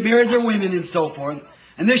 when they married their women and so forth.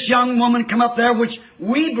 And this young woman come up there, which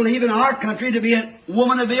we believe in our country to be a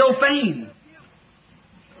woman of ill fame.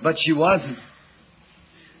 But she wasn't.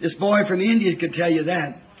 This boy from India could tell you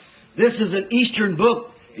that. This is an Eastern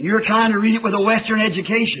book, and you're trying to read it with a Western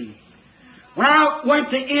education. When I went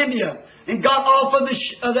to India and got off of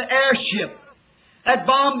the airship at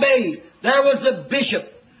Bombay, there was a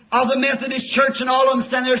bishop of the Methodist Church, and all of them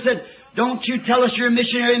standing there said, "Don't you tell us you're a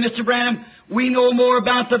missionary, Mr. Branham. We know more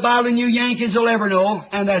about the Bible than you Yankees will ever know."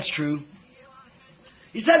 And that's true.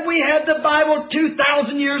 He said, "We had the Bible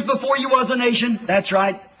 2,000 years before you was a nation." That's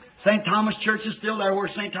right. St. Thomas Church is still there where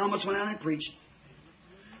St. Thomas went out and preached.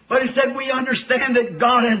 But he said, "We understand that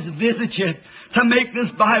God has visited you to make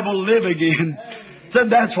this Bible live again." Said,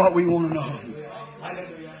 "That's what we want to know."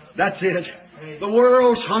 That's it. The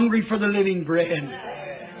world's hungry for the living bread.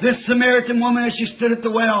 This Samaritan woman, as she stood at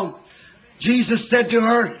the well, Jesus said to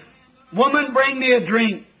her, "Woman, bring me a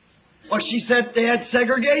drink." Well, she said they had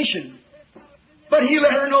segregation. But He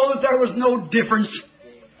let her know that there was no difference.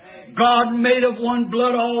 God made of one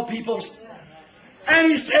blood all peoples.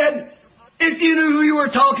 And He said, "If you knew who you were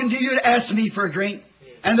talking to, you'd ask me for a drink."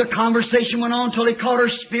 And the conversation went on until He caught her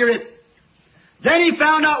spirit. Then He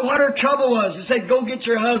found out what her trouble was. He said, "Go get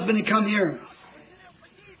your husband and come here."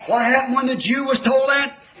 What happened when the Jew was told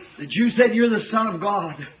that? The Jew said, "You're the Son of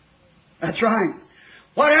God." That's right.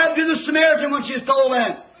 What happened to the Samaritan when she was told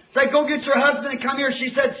that? He said, "Go get your husband and come here." She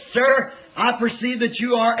said, "Sir, I perceive that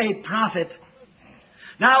you are a prophet."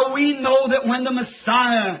 Now we know that when the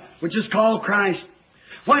Messiah, which is called Christ,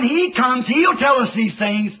 when He comes, He'll tell us these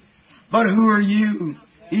things. But who are you?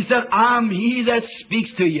 He said, "I'm He that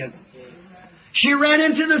speaks to you." She ran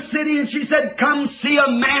into the city and she said, "Come see a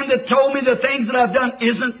man that told me the things that I've done.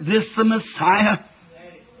 Isn't this the Messiah?"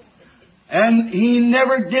 And He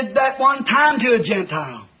never did that one time to a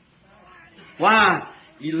Gentile. Why?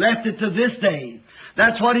 He left it to this day.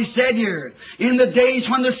 That's what He said here. In the days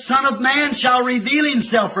when the Son of Man shall reveal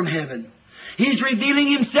Himself from heaven. He's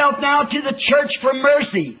revealing Himself now to the church for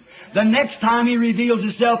mercy. The next time He reveals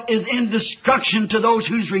Himself is in destruction to those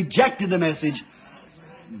who's rejected the message.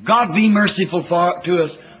 God be merciful to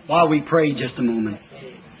us while we pray just a moment.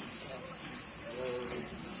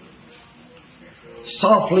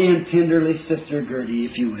 Softly and tenderly, Sister Gertie,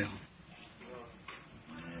 if you will.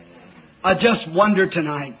 I just wonder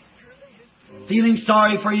tonight, feeling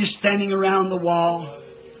sorry for you standing around the wall.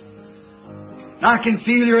 I can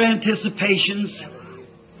feel your anticipations.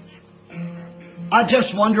 I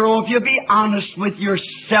just wonder, if you'll be honest with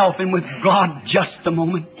yourself and with God just a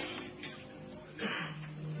moment.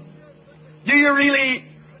 Do you really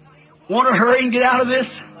want to hurry and get out of this?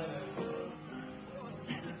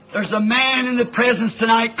 There's a man in the presence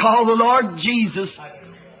tonight called the Lord Jesus.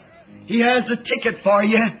 He has a ticket for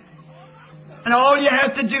you. And all you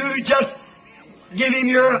have to do is just give Him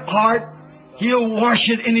your heart. He'll wash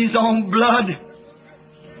it in His own blood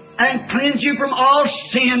and cleanse you from all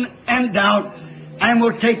sin and doubt, and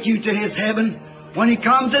will take you to His heaven when He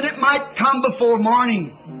comes. And it might come before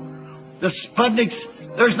morning. The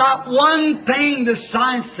Sputniks, there's not one thing the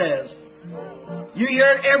science says. You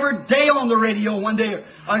hear it every day on the radio, when they're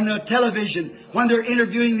on the television, when they're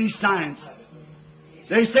interviewing these science.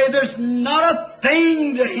 They say there's not a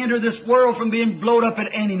thing to hinder this world from being blown up at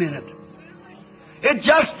any minute. It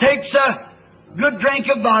just takes a good drink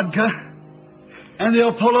of vodka, and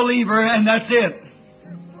they'll pull a lever, and that's it.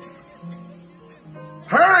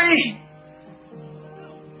 Hurry!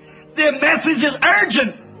 The message is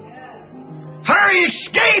urgent. Hurry,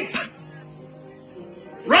 escape!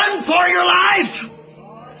 Run for your life!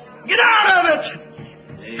 Get out of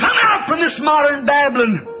it! Come out from this modern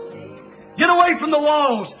Babylon! Get away from the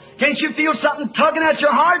walls! Can't you feel something tugging at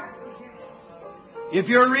your heart? If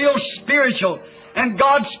you're real spiritual and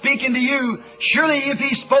God's speaking to you, surely if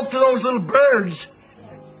He spoke to those little birds,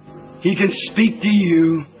 He can speak to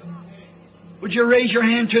you. Would you raise your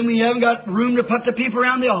hand to Him? You haven't got room to put the people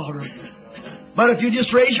around the altar. But if you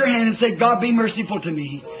just raise your hand and say, "God be merciful to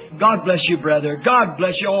me. God bless you, brother. God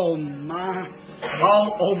bless you." Oh my,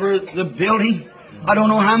 all over the building. I don't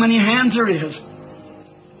know how many hands there is.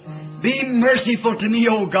 Be merciful to me,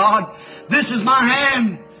 oh God. This is my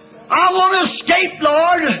hand. I want to escape,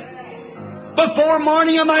 Lord. Before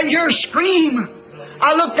morning I might hear a scream.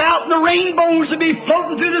 I looked out and the rainbows would be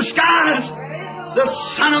floating through the skies. The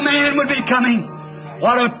Son of Man would be coming.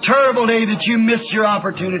 What a terrible day that you missed your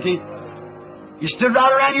opportunity. You stood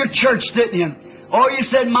right around your church, didn't you? Oh, you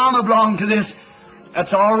said Mama belonged to this.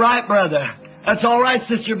 That's all right, brother. That's all right,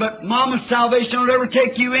 sister, but Mama's salvation will never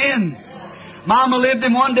take you in. Mama lived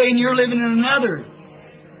in one day and you're living in another.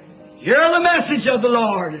 Hear the message of the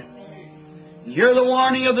Lord. Hear the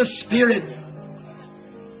warning of the Spirit.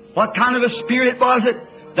 What kind of a spirit was it?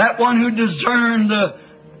 That one who discerned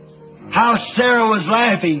how Sarah was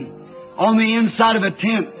laughing. on the inside of a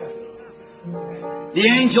tent. The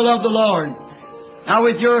angel of the Lord. Now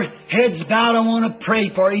with your heads bowed, I want to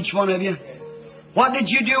pray for each one of you. What did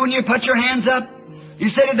you do when you put your hands up? You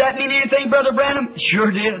said, did that mean anything, Brother Branham?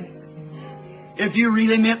 Sure did. If you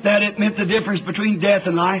really meant that, it meant the difference between death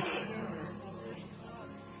and life.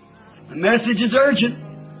 The message is urgent.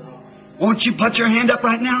 Won't you put your hand up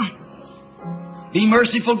right now? Be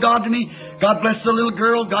merciful, God, to me. God bless the little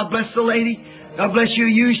girl. God bless the lady. God bless you,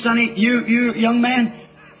 you, sonny, you, young man.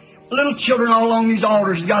 Little children all along these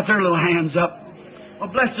altars have got their little hands up. Oh,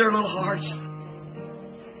 bless their little hearts.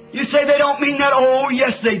 You say they don't mean that. Oh,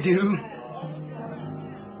 yes, they do.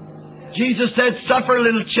 Jesus said, suffer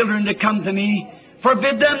little children to come to me.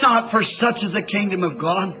 Forbid them not, for such is the kingdom of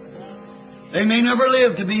God. They may never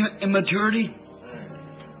live to be in maturity,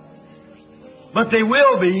 but they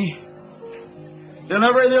will be.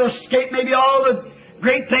 They'll escape maybe all the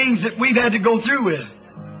great things that we've had to go through with.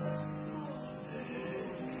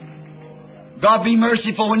 God be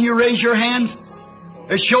merciful. When you raise your hands,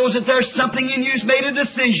 it shows that there's something in you who's made a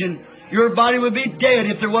decision. Your body would be dead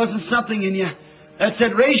if there wasn't something in you that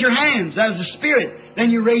said, raise your hands. That was the Spirit.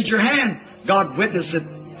 Then you raise your hand. God witnessed it.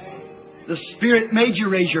 The Spirit made you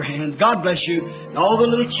raise your hand. God bless you. And all the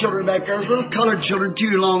little children back there, little colored children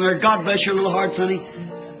too along there. God bless your little hearts, honey.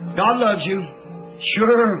 God loves you.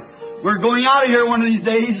 Sure. We're going out of here one of these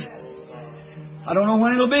days. I don't know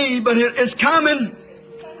when it'll be, but it's coming.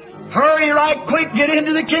 Hurry right quick. Get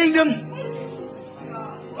into the kingdom.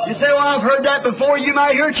 You say, well, I've heard that before. You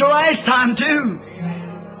might hear it your last time too.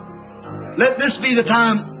 Let this be the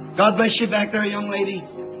time. God bless you back there, young lady.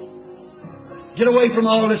 Get away from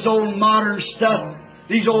all this old modern stuff.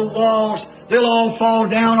 These old walls, they'll all fall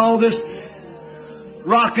down. All this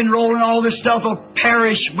rock and roll and all this stuff will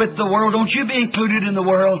perish with the world. Don't you be included in the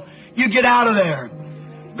world. You get out of there.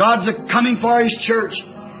 God's coming for His church.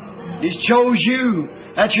 He's chose you.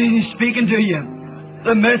 That's why He's speaking to you.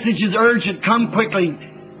 The message is urgent. Come quickly.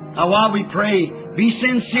 Now while we pray, be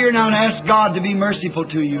sincere now and ask God to be merciful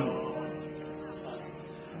to you.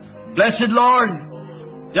 Blessed Lord,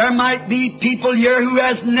 there might be people here who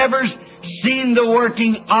has never seen the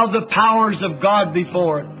working of the powers of God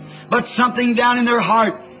before, but something down in their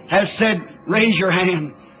heart has said, raise your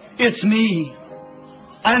hand. It's me.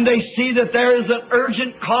 And they see that there is an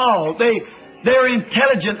urgent call. They're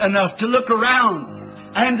intelligent enough to look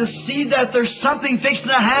around and to see that there's something fixing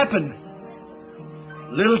to happen.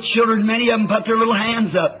 Little children, many of them put their little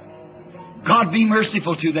hands up. God be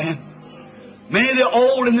merciful to them. Many of the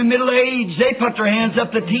old and the middle age, they put their hands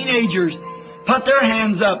up. The teenagers put their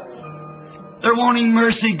hands up. They're wanting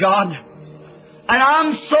mercy, God. And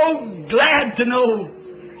I'm so glad to know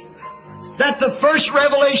that the first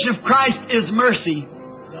revelation of Christ is mercy.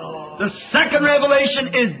 The second revelation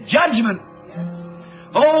is judgment.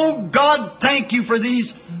 Oh, God, thank you for these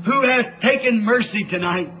who have taken mercy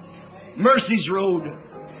tonight. Mercy's road.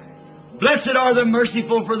 Blessed are the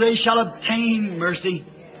merciful, for they shall obtain mercy.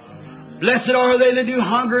 Blessed are they that do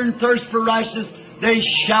hunger and thirst for righteousness, they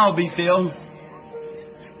shall be filled.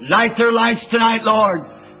 Light their lights tonight, Lord.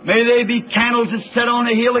 May they be candles that set on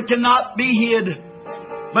a hill that cannot be hid,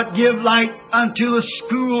 but give light unto the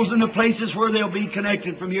schools and the places where they'll be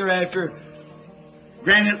connected from hereafter.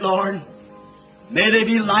 Grant it, Lord. May they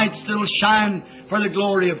be lights that will shine for the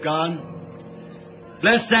glory of God.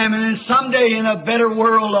 Bless them, and then someday in a better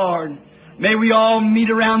world, Lord, may we all meet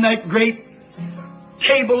around that great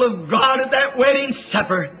table of God at that wedding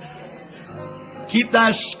supper. Keep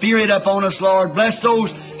Thy Spirit up on us, Lord. Bless those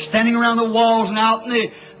standing around the walls and out in the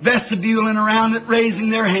vestibule and around it, raising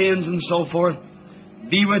their hands and so forth.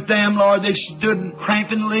 Be with them, Lord. They've stood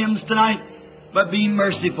cramping limbs tonight, but be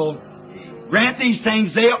merciful. Grant these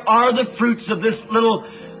things. They are the fruits of this little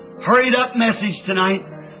hurried up message tonight.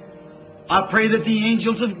 I pray that the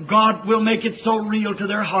angels of God will make it so real to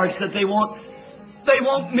their hearts that they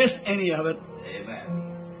won't miss any of it. Amen.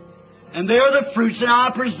 And they are the fruits, and I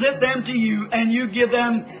present them to you, and you give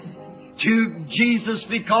them to Jesus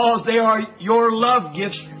because they are your love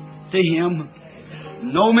gifts to Him.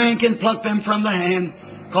 No man can pluck them from the hand,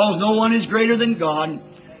 because no one is greater than God.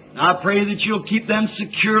 And I pray that you'll keep them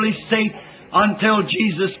securely safe until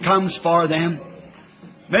Jesus comes for them.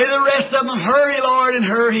 May the rest of them hurry, Lord, and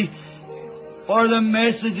hurry, for the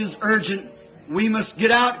message is urgent. We must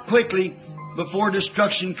get out quickly before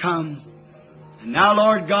destruction comes. And now,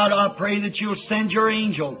 Lord God, I pray that you'll send your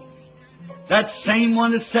angel, that same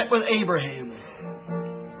one that sat with Abraham.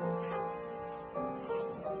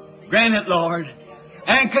 Grant it, Lord,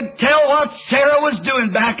 and could tell what Sarah was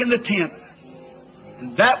doing back in the tent.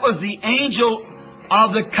 And that was the angel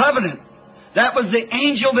of the covenant. That was the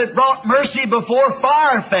angel that brought mercy before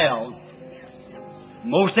fire fell.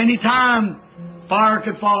 Most any time, fire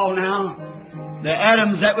could fall now. The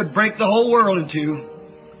atoms that would break the whole world in two.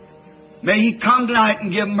 May He come tonight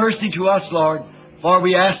and give mercy to us, Lord, for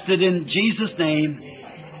we asked it in Jesus' name.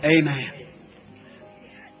 Amen.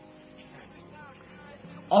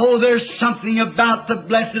 Oh, there's something about the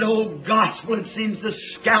blessed old gospel that seems to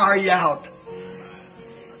scour you out.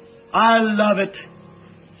 I love it.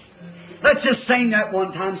 Let's just sing that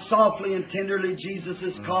one time, softly and tenderly, Jesus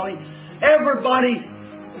is calling. Everybody,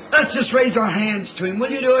 let's just raise our hands to Him.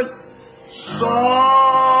 Will you do it?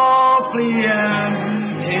 Softly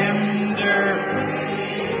and tenderly,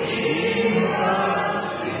 Jesus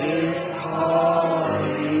is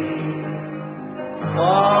calling.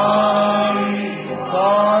 Calling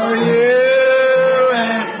for you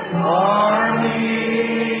and for me.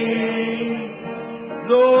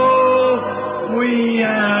 Though we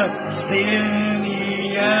have sin,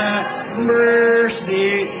 He has mercy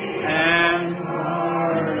and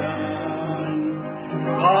pardon.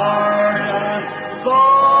 Pardon for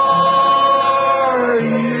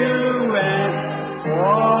you and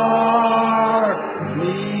for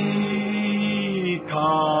me.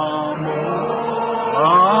 Come on.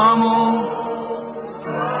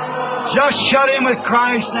 Just shut in with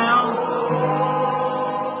Christ now.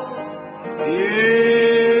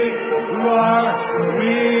 You are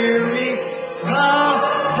weary, come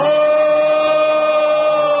home.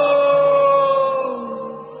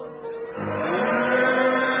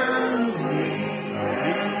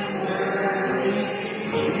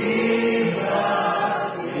 Jesus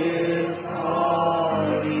is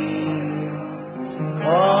calling,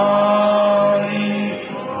 calling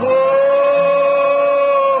for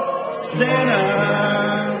sinners.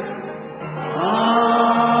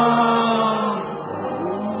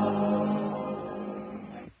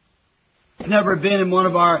 Never been in one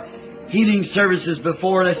of our healing services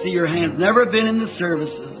before. Let's see your hands. Never been in the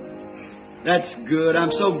services. That's good.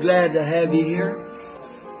 I'm so glad to have you here.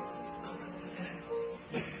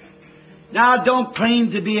 Now, I don't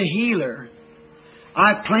claim to be a healer.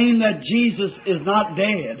 I claim that Jesus is not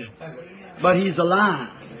dead, but He's alive.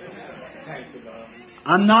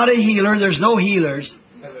 I'm not a healer. There's no healers.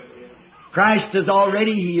 Christ has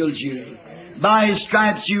already healed you. By His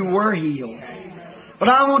stripes you were healed. But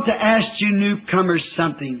I want to ask you newcomers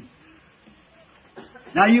something.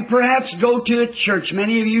 Now you perhaps go to a church.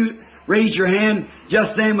 Many of you raised your hand.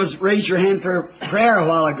 Just then was raise your hand for prayer a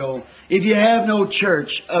while ago. If you have no church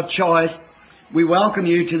of choice, we welcome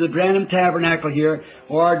you to the Branham Tabernacle here,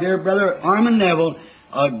 or our dear brother Armin Neville,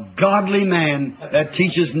 a godly man that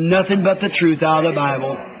teaches nothing but the truth out of the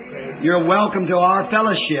Bible. You're welcome to our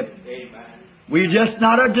fellowship. We're just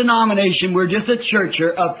not a denomination. We're just a church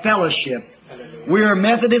of fellowship. We are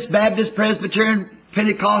Methodist, Baptist, Presbyterian,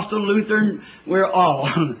 Pentecostal, Lutheran. We're all.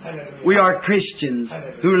 We are Christians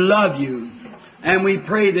who love you. And we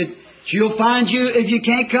pray that she'll find you, if you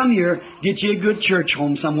can't come here, get you a good church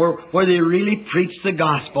home somewhere where they really preach the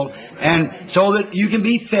gospel, and so that you can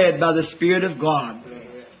be fed by the Spirit of God.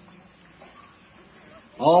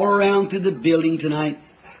 All around through the building tonight,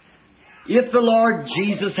 if the Lord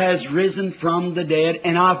Jesus has risen from the dead,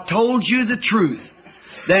 and I've told you the truth,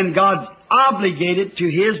 then God's obligated to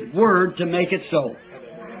His Word to make it so.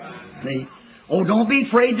 See? Oh, don't be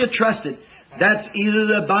afraid to trust it. That's either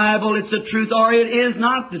the Bible, it's the truth, or it is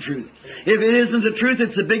not the truth. If it isn't the truth,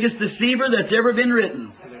 it's the biggest deceiver that's ever been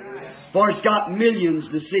written. For it's got millions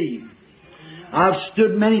deceived. I've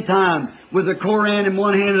stood many times with the Koran in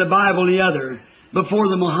one hand and the Bible in the other before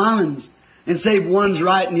the Mohammedans and say one's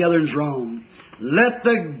right and the other's wrong. Let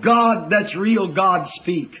the God that's real God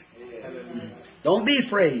speak. Don't be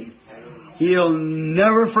afraid. He'll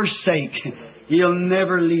never forsake. He'll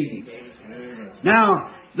never leave. Now,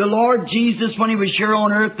 the Lord Jesus, when He was here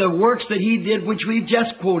on earth, the works that He did, which we've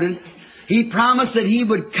just quoted, He promised that He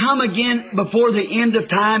would come again before the end of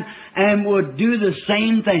time and would do the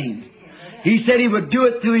same thing. He said He would do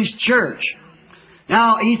it through His church.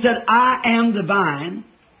 Now, He said, I am the vine,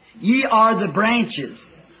 ye are the branches.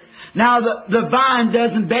 Now, the vine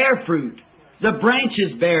doesn't bear fruit. The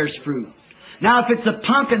branches bears fruit. Now, if it's a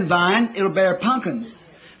pumpkin vine, it'll bear pumpkins.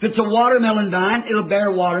 If it's a watermelon vine, it'll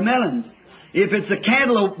bear watermelons. If it's a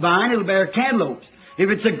cantaloupe vine, it'll bear cantaloupes.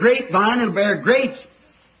 If it's a grape vine, it'll bear grapes.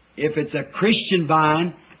 If it's a Christian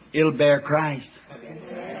vine, it'll bear Christ.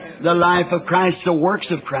 The life of Christ, the works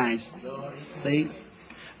of Christ. See?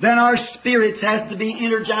 Then our spirits has to be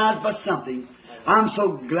energized by something. I'm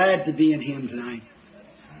so glad to be in Him tonight.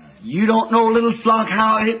 You don't know, little flock,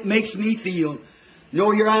 how it makes me feel.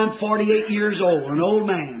 Know here I am 48 years old, an old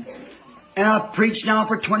man. And I've preached now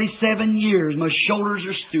for 27 years. My shoulders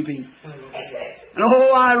are stooping. And And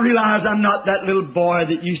oh, I realize I'm not that little boy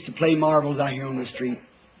that used to play marbles out here on the street.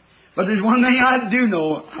 But there's one thing I do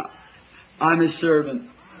know. I'm His servant.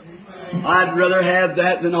 I'd rather have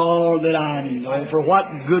that than all that I know. For what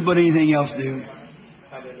good would anything else do?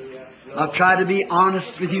 I've tried to be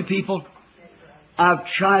honest with you people. I've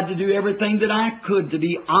tried to do everything that I could to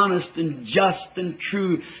be honest and just and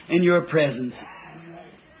true in your presence.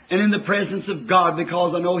 And in the presence of God,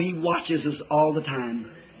 because I know He watches us all the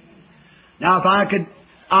time. Now, if I could,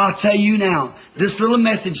 I'll tell you now, this little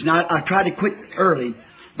message tonight, I tried to quit early,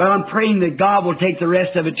 but I'm praying that God will take the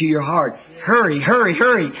rest of it to your heart. Hurry, hurry,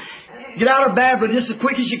 hurry. Get out of Babylon just as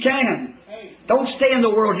quick as you can. Don't stay in the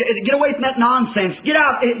world. Get away from that nonsense. Get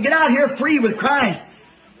out here free with Christ.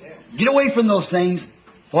 Get away from those things,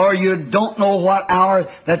 for you don't know what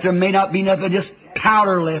hour that there may not be nothing, just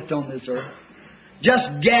powder left on this earth.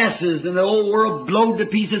 Just gases, and the whole world blown to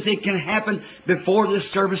pieces. It can happen before this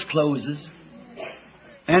service closes.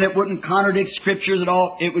 And it wouldn't contradict Scriptures at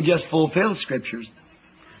all. It would just fulfill Scriptures.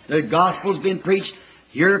 The gospel's been preached.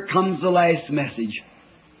 Here comes the last message.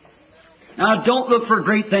 Now, don't look for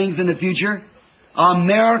great things in the future.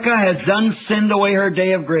 America has done sinned away her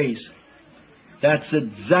day of grace. That's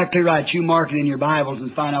exactly right. You mark it in your Bibles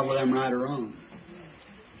and find out whether I'm right or wrong.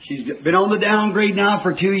 She's been on the downgrade now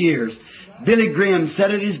for 2 years. Billy Graham said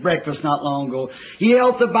at his breakfast not long ago. He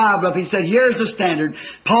held the Bible up. He said, here's the standard.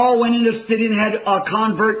 Paul went into the city and had a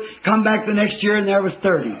convert come back the next year, and there was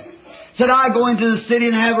 30. Said, I go into the city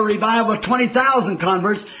and have a revival of 20,000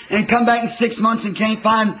 converts and come back in 6 months and can't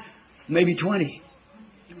find maybe 20.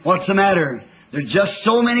 What's the matter? There's just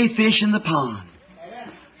so many fish in the pond.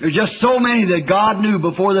 There's just so many that God knew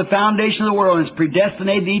before the foundation of the world and has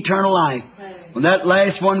predestinated the eternal life. When that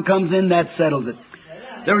last one comes in, that settles it.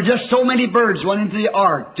 There were just so many birds went into the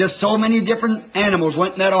ark. Just so many different animals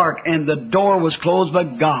went in that ark. And the door was closed by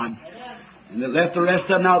God. And it left the rest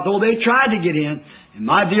of them out, though they tried to get in. And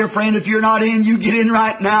my dear friend, if you're not in, you get in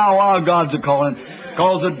right now while God's a-calling.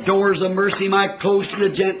 Because the doors of mercy might close to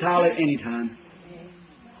the Gentile at any time.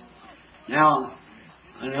 Now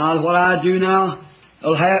what I do now,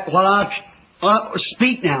 what I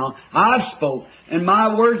speak now, I've spoke. And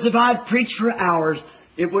my words, if I'd preached for hours,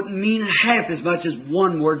 it wouldn't mean half as much as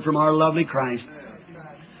one word from our lovely Christ.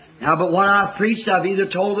 Now, but what I've preached, I've either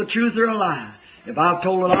told the truth or a lie. If I've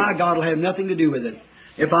told a lie, God will have nothing to do with it.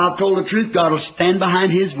 If I've told the truth, God will stand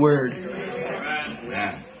behind His Word.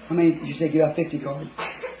 How many did you say give out 50 cards?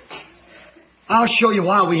 I'll show you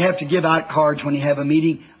why we have to give out cards when you have a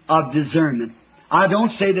meeting of discernment. I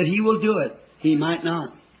don't say that He will do it. He might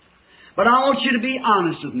not. But I want you to be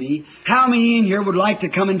honest with me. How many in here would like to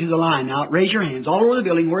come into the line? Now, raise your hands all over the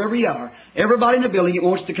building, wherever you are. Everybody in the building that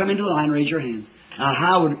wants to come into the line, raise your hand.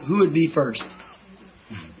 Now, who would be first?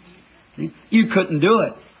 You couldn't do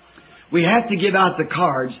it. We have to give out the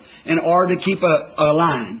cards in order to keep a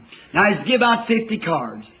line. Now, let's give out 50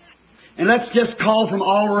 cards. And let's just call from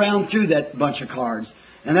all around through that bunch of cards.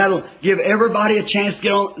 And that'll give everybody a chance to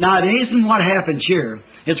get on. Now, it isn't what happens here.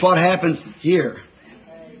 It's what happens here.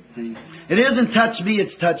 It isn't touch me,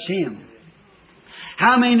 it's touch Him.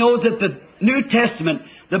 How many know that the New Testament,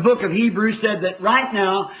 the book of Hebrews, said that right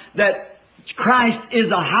now that Christ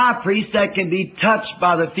is a high priest that can be touched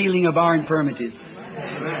by the feeling of our infirmities.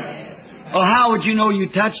 Well, how would you know you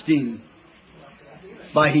touched Him?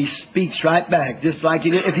 By He speaks right back, just like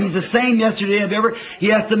He did. If He's the same yesterday and ever, He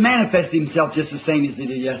has to manifest Himself just the same as He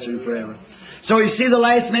did yesterday and forever. So you see the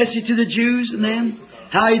last message to the Jews and them?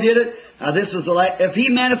 How He did it? Now this was the last. If He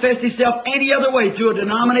manifested Himself any other way through a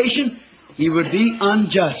denomination, He would be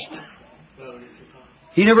unjust.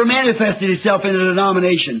 He never manifested Himself in a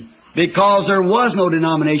denomination because there was no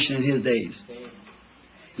denomination in His days.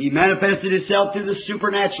 He manifested Himself through the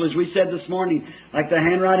supernatural, as we said this morning, like the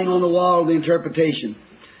handwriting on the wall of the interpretation.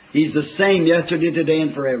 He's the same yesterday, today,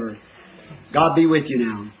 and forever. God be with you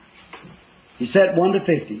now. He said 1 to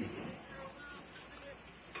 50.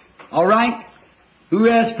 All right? Who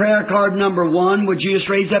has prayer card number 1? Would you just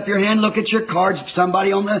raise up your hand, look at your cards? If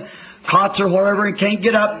somebody on the cots or wherever and can't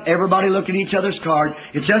get up, everybody look at each other's card.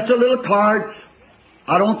 It's just a little card.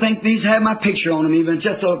 I don't think these have my picture on them even. It's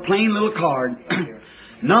just a plain little card.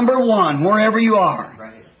 Number 1, wherever you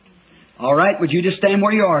are. All right, would you just stand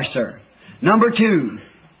where you are, sir? Number 2,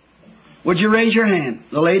 would you raise your hand?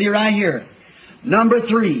 The lady right here. Number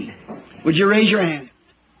 3, would you raise your hand?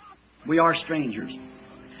 We are strangers.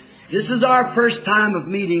 This is our first time of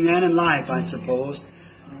meeting then in life, I suppose.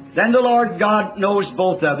 Then the Lord God knows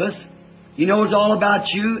both of us. He knows all about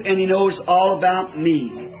you and He knows all about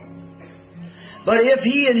me. But if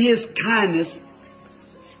He in His kindness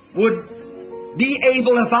would be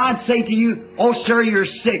able, if I'd say to you, oh sir, you're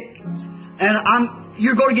sick, and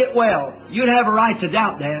you're going to get well. You'd have a right to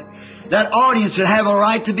doubt that. That audience would have a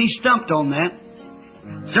right to be stumped on that.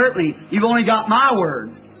 Certainly, you've only got my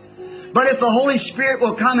word. But if the Holy Spirit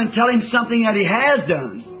will come and tell him something that he has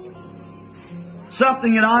done,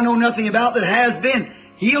 something that I know nothing about that has been,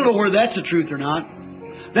 he'll know whether that's the truth or not.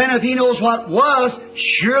 Then if he knows what was,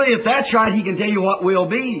 surely if that's right, he can tell you what will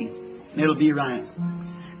be. And it'll be right.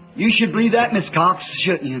 You should believe that, Miss Cox,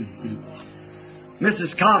 shouldn't you?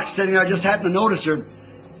 Mrs. Cox sitting there, I just happened to notice her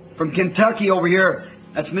from Kentucky over here.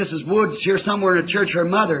 That's Mrs. Woods here somewhere in the church, her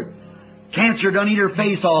mother. Cancer done eat her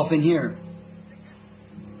face off in here.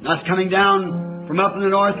 I was coming down from up in the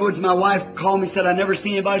Northwoods. My wife called me and said, I never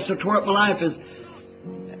seen anybody so tore up my life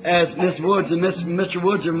as Miss Woods, and Mr.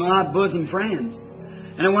 Woods are my bosom friends.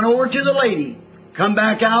 And I went over to the lady. Come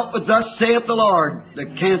back out with thus saith the Lord. The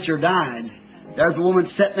cancer died. There's a woman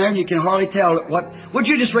sitting there and you can hardly tell what. Would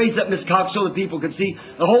you just raise up Miss Cox so that people can see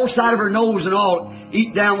the whole side of her nose and all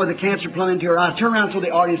eat down with the cancer plumb into her eyes. Turn around so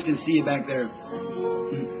the audience can see you back there.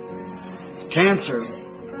 Cancer.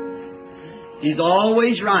 He's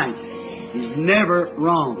always right. He's never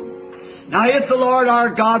wrong. Now if the Lord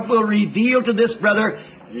our God will reveal to this brother,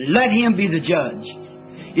 let him be the judge.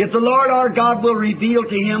 If the Lord our God will reveal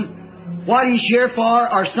to him what he's here for,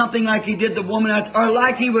 or something like he did the woman, or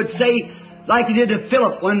like he would say, like he did to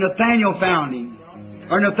Philip when Nathaniel found him,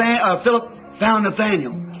 or Philip found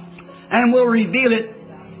Nathaniel, and will reveal it.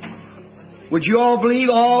 Would you all believe,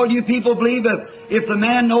 all you people believe, if the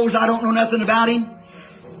man knows I don't know nothing about him?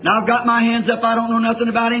 Now I've got my hands up, I don't know nothing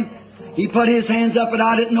about him. He put his hands up and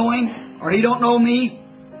I didn't know him, or he don't know me.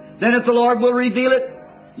 Then if the Lord will reveal it,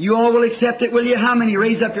 you all will accept it, will you? How many?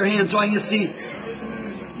 Raise up your hands so I can see.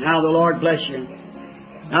 Now the Lord bless you.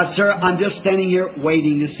 Now, sir, I'm just standing here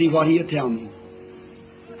waiting to see what He'll tell me.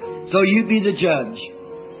 So you be the judge.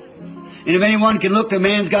 And if anyone can look, the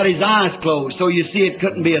man's got his eyes closed, so you see it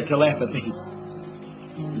couldn't be a telepathy.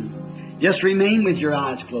 Just remain with your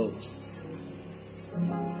eyes closed.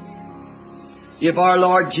 If our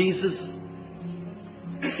Lord Jesus,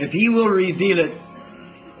 if He will reveal it,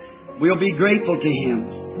 we'll be grateful to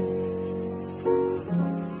Him.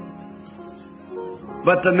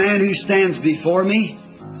 But the man who stands before me,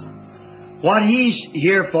 what he's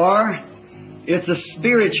here for, it's a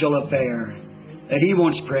spiritual affair that he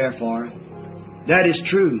wants prayer for. That is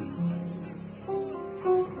true.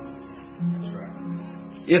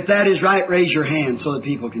 If that is right, raise your hand so that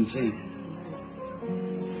people can see.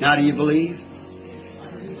 Now, do you believe?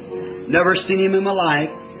 Never seen him in my life,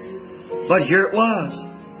 but here it was.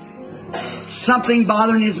 Something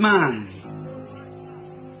bothering his mind.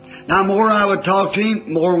 Now, more I would talk to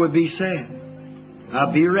him, more would be said.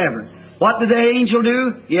 I'd be reverent. What did the angel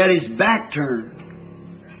do? He had his back turned.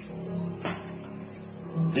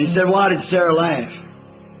 And he said, why did Sarah laugh?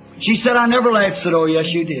 She said, I never laughed. I said, oh, yes,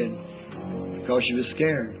 you did. Because she was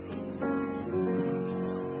scared.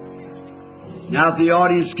 Now, if the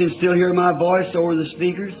audience can still hear my voice over the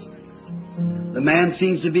speakers, the man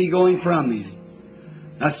seems to be going from me.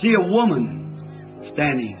 I see a woman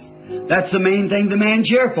standing. That's the main thing the man's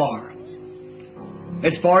here for.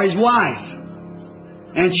 It's for his wife.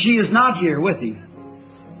 And she is not here with him.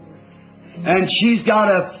 And she's got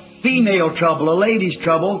a female trouble, a lady's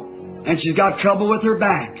trouble, and she's got trouble with her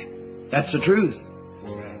back. That's the truth.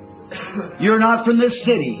 You're not from this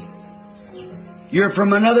city. You're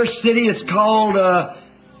from another city. It's called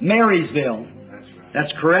Marysville.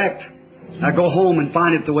 That's correct. Now go home and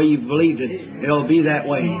find it the way you believed it. It'll be that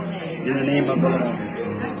way. In the name of the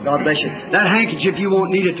Lord. God bless you. That handkerchief, you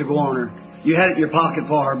won't need it to go on her. You had it in your pocket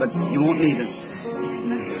for her, but you won't need it.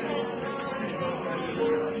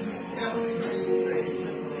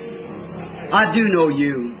 I do know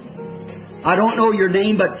you. I don't know your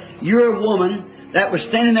name, but you're a woman that was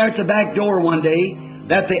standing there at the back door one day,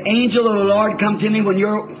 that the angel of the Lord come to me when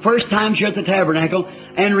your first time here at the tabernacle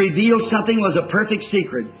and revealed something was a perfect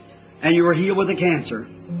secret, and you were healed with a cancer.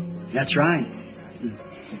 That's right.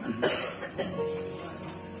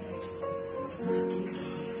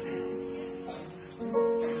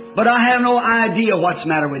 But I have no idea what's the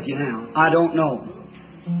matter with you now. I don't know.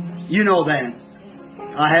 You know that.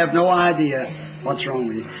 I have no idea what's wrong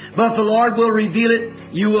with you. But if the Lord will reveal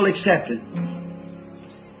it, you will accept it.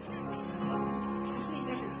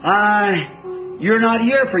 You're not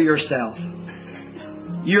here for yourself.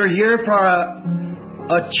 You're here for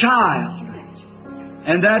a child.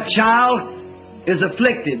 And that child is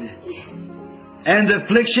afflicted. And the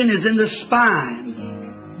affliction is in the spine.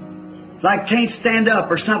 Like can't stand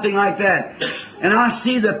up or something like that. And I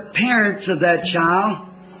see the parents of that child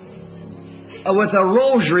with a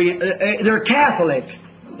rosary. They're Catholic.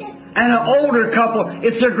 And an older couple,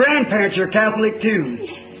 it's their grandparents are Catholic too.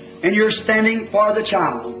 And you're standing for the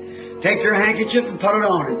child. Take your handkerchief and put it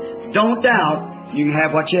on it. Don't doubt. You can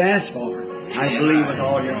have what you ask for. I believe with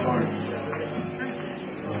all your heart.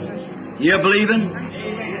 You believing?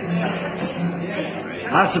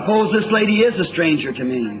 I suppose this lady is a stranger to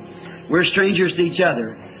me. We're strangers to each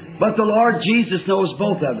other. But the Lord Jesus knows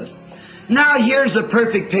both of us. Now here's a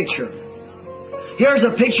perfect picture. Here's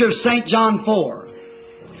a picture of St. John 4.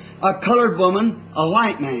 A colored woman, a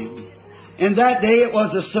white man. In that day it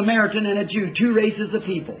was a Samaritan and a Jew, two races of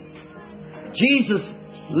people. Jesus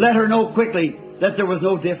let her know quickly that there was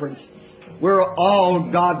no difference. We're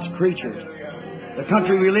all God's creatures. The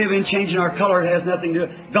country we live in, changing our color has nothing to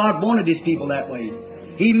do. God wanted His people that way.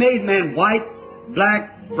 He made man white,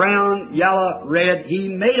 black, brown, yellow, red. He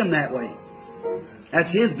made them that way. That's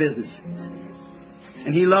His business.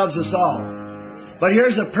 And He loves us all. But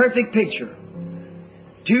here's a perfect picture.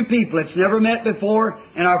 Two people that's never met before,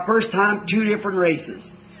 and our first time, two different races.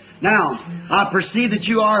 Now, I perceive that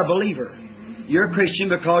you are a believer. You're a Christian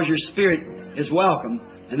because your spirit is welcome.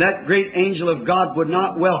 And that great angel of God would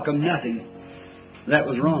not welcome nothing that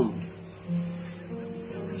was wrong.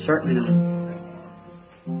 Certainly not.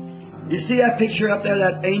 You see that picture up there,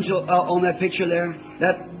 that angel on that picture there?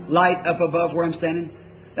 That light up above where I'm standing?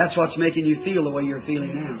 That's what's making you feel the way you're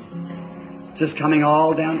feeling now. It's just coming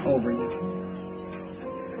all down over you.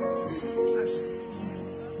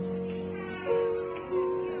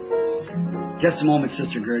 Just a moment,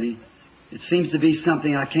 Sister Gertie. It seems to be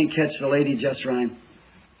something I can't catch the lady just right.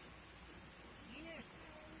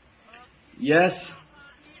 Yes,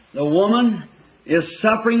 the woman is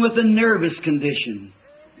suffering with a nervous condition.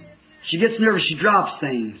 She gets nervous, she drops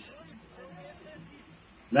things.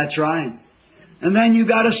 That's right. And then you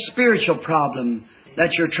got a spiritual problem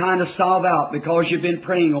that you're trying to solve out because you've been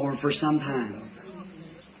praying over for some time.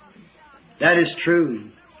 That is true.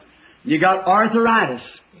 You got arthritis.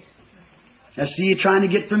 I see you trying to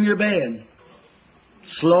get from your bed.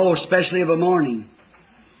 Slow, especially of a morning.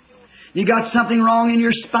 You got something wrong in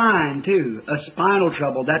your spine, too. A spinal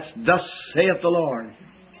trouble. That's thus saith the Lord.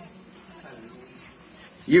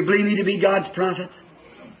 You believe me to be God's prophet?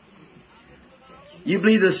 You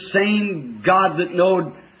believe the same God that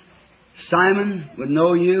knowed Simon would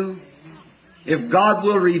know you? If God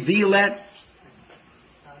will reveal that,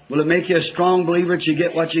 will it make you a strong believer that you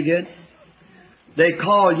get what you get? They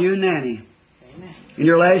call you Nanny. Amen. And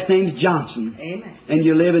your last name's Johnson. Amen. And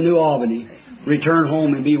you live in New Albany. Return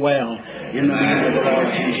home and be well. In the name of the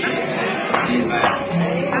Lord Jesus. Amen.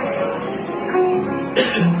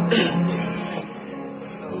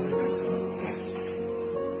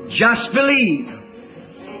 Just believe.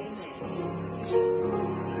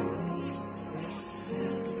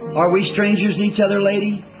 Are we strangers to each other,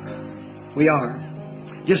 lady? We are.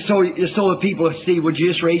 Just so the people see, would you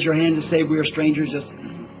just raise your hand and say we are strangers? Just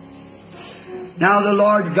now the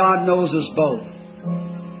Lord God knows us both.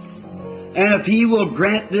 And if He will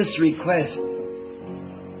grant this request,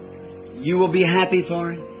 you will be happy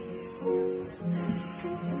for it.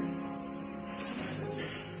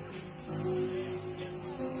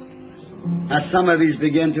 Now some of you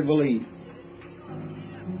begin to believe.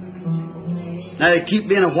 Now they keep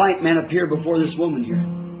being a white man up here before this woman here.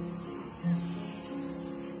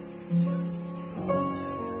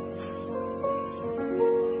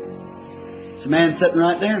 There's a man sitting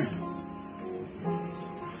right there.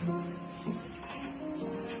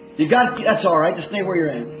 That's all right. Just stay where you're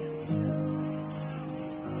at.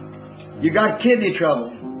 You got kidney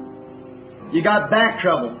trouble. You got back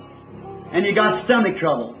trouble. And you got stomach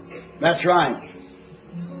trouble. That's right.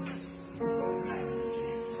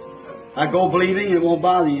 I go believing, it won't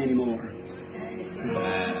bother you anymore.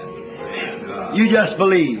 You just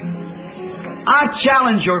believe. I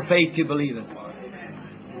challenge your faith to believe it.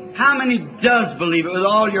 How many does believe it with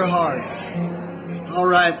all your heart? All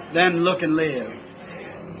right, then look and live.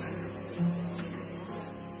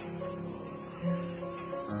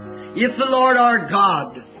 If the Lord our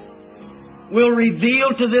God will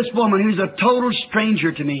reveal to this woman who's a total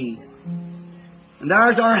stranger to me, and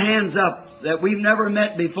there's our hands up that we've never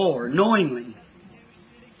met before, knowingly.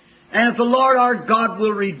 And if the Lord our God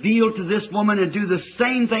will reveal to this woman and do the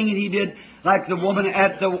same thing that He did like the woman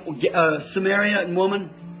at the Samaritan woman,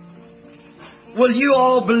 will you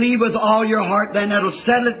all believe with all your heart then that'll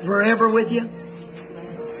settle it forever with you?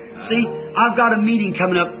 See, I've got a meeting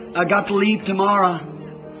coming up. I got to leave tomorrow.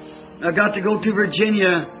 I've got to go to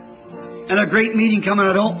Virginia, and a great meeting coming.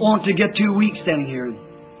 I don't want to get 2 weeks standing here.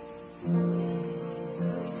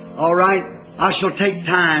 All right, I shall take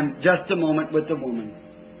time, just a moment, with the woman.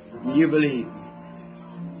 You believe.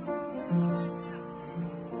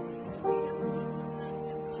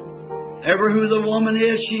 Ever who the woman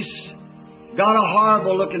is, she's got a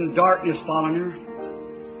horrible looking darkness following her.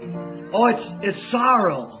 Oh, it's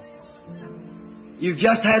sorrow. You've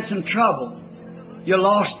just had some trouble. You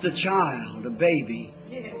lost a child, a baby.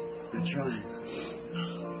 That's right.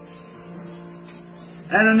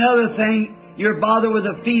 And another thing, you're bothered with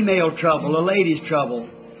a female trouble, a lady's trouble,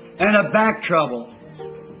 and a back trouble.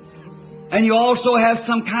 And you also have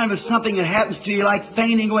some kind of something that happens to you like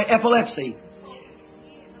fainting away, epilepsy.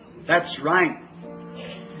 That's right.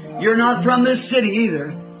 You're not from this city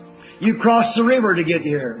either. You crossed the river to get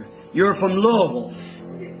here. You're from Louisville.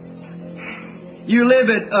 You live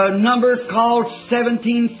at a number called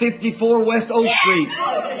 1754 West Oak Street.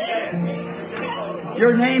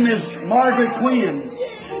 Your name is Margaret Quinn.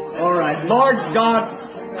 All right. Lord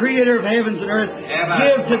God, Creator of heavens and earth,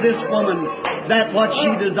 give to this woman that what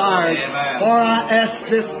she desires. For I ask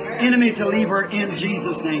this enemy to leave her in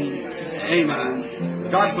Jesus' name. Amen.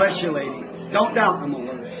 God bless you, lady. Don't doubt no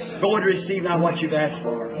more. Go and receive now what you've asked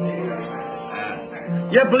for.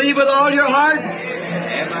 You believe with all your heart?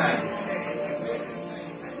 Amen.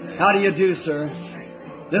 How do you do, sir?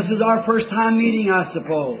 This is our first time meeting, I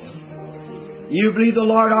suppose. You believe the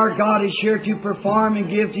Lord our God is here to perform and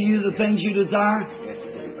give to you the things you desire?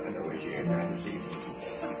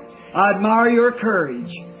 I admire your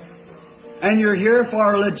courage. And you're here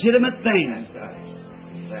for a legitimate thing.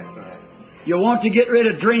 You want to get rid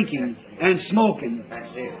of drinking and smoking.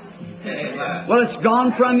 Well, it's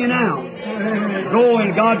gone from you now. Go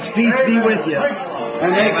and God's peace be with you.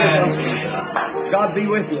 And make God be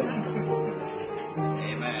with you.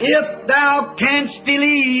 If thou canst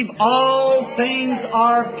believe, all things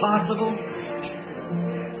are possible.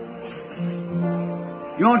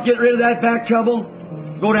 You want to get rid of that back trouble?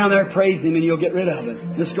 Go down there, praise Him, and you'll get rid of it.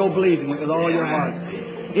 Just go believing it with all your heart.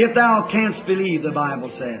 If thou canst believe, the Bible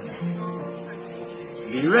says.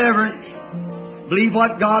 Be reverent. Believe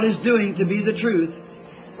what God is doing to be the truth.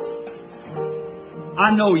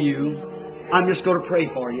 I know you. I'm just going to pray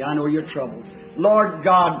for you. I know your trouble. Lord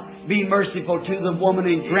God, be merciful to the woman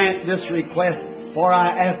and grant this request, for I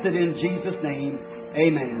ask it in Jesus' name.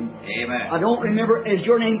 Amen. Amen. I don't remember. Is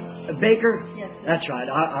your name Baker? Yes. That's right.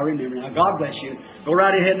 I remember now. God bless you. Go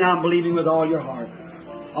right ahead now and believing with all your heart.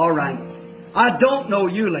 All right. I don't know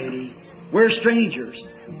you, lady. We're strangers.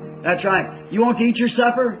 That's right. You want to eat your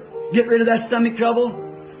supper? Get rid of that stomach trouble?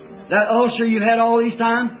 That ulcer you had all these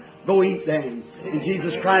time? Go eat then. And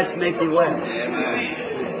Jesus Christ make you well. Amen.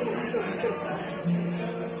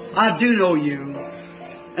 I do know you.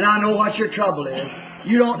 And I know what your trouble is.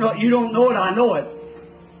 You don't know it, I know it.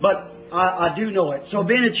 But I do know it. So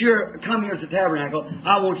being that you're come here to the tabernacle,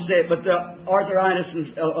 I won't say it, but the arthritis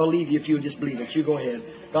will leave you if you just believe it. You go ahead.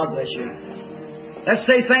 God bless you. Let's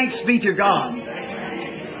say thanks be to God.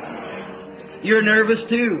 You're nervous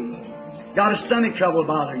too. Got a stomach trouble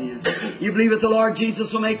bothering you. You believe that the Lord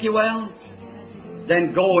Jesus will make you well?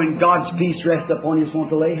 Then go and God's peace rest upon you. Just want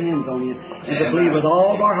to lay hands on you and to believe with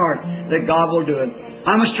all of our heart that God will do it.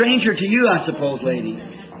 I'm a stranger to you, I suppose, lady.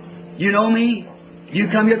 You know me? You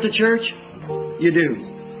come here to church? You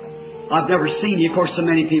do. I've never seen you. Of course, so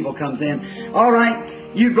many people comes in. All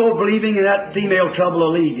right, you go believing and that female trouble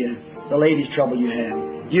will leave you. The lady's trouble you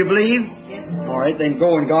have. You believe? Yes. All right, then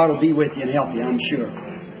go and God will be with you and help you, I'm sure.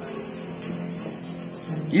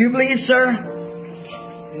 You believe,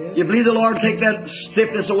 sir? You believe the Lord will take that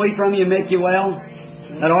stiffness away from you and make you well?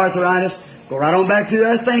 That arthritis? Go right on back to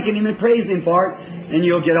that, thanking Him and praising Him for it, and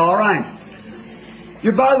you'll get all right.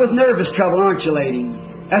 You're bothered with nervous trouble, aren't you, lady?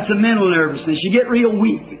 That's a mental nervousness. You get real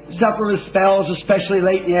weak, suffer with spells, especially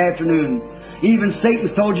late in the afternoon. Even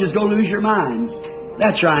Satan's told you to go lose your mind.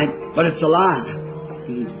 That's right, but it's a lie.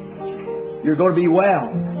 You're going to be well.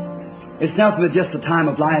 It's nothing but just the time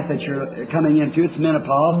of life that you're coming into. It's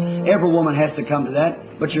menopause. Every woman has to come to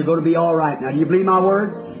that, but you're going to be all right. Now, do you believe my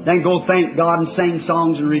word? Then go thank God and sing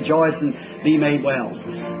songs and rejoice and be made well.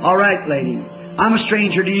 All right, lady. I'm a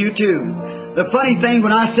stranger to you, too. The funny thing,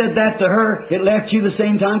 when I said that to her, it left you the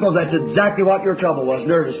same time, because that's exactly what your trouble was,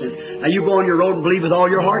 nervousness. Now, you go on your road and believe with all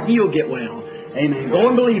your heart, and you'll get well. Amen. Go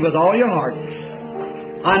and believe with all your heart.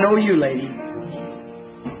 I know you, lady.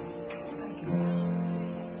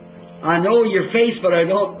 I know your face, but I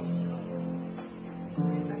don't.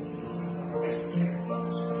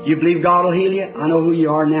 You believe God will heal you? I know who you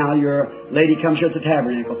are now. You're a lady comes here at the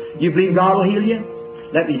tabernacle. You believe God will heal you?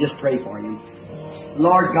 Let me just pray for you.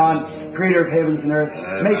 Lord God, Creator of heavens and earth,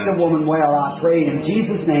 make the woman well, I pray in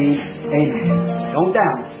Jesus' name. Amen. Don't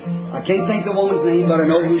doubt. I can't think the woman's name, but I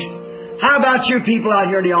know who she... How about you people out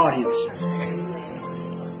here in the audience?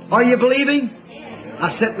 Are you believing?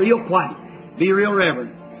 I sit real quiet. Be real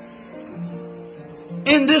reverent.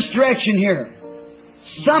 in this direction here.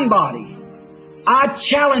 Somebody, I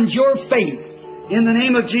challenge your faith in the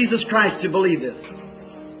name of Jesus Christ to believe this.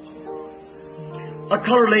 A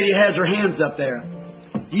colored lady has her hands up there.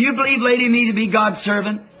 Do you believe, lady, me to be God's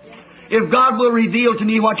servant? If God will reveal to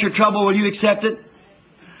me what's your trouble, will you accept it?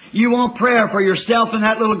 You want prayer for yourself and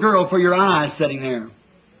that little girl for your eyes sitting there.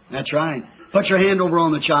 That's right. Put your hand over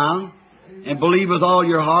on the child and believe with all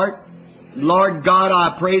your heart. Lord God,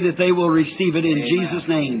 I pray that they will receive it in Jesus'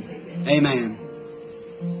 name. Amen.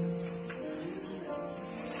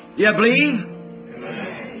 Do you believe?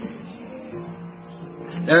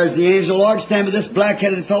 There's the angel of the Lord standing with this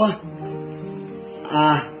black-headed fella.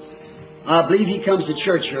 I believe he comes to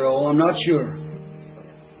church here. Oh, I'm not sure.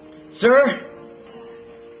 Sir,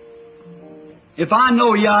 if I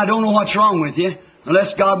know you, I don't know what's wrong with you,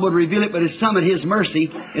 unless God would reveal it, but it's some of His mercy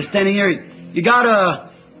is standing here. You got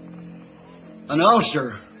an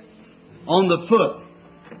ulcer on the foot,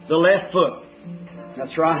 the left foot.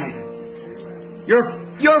 That's right.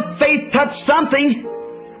 Your faith touched something.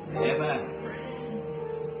 Amen.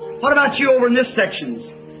 What about you over in this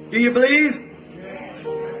section? Do you believe?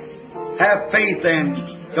 Have faith then.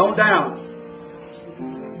 Don't doubt.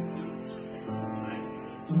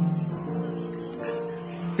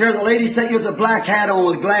 Here the lady sitting with a black hat on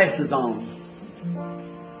with glasses on.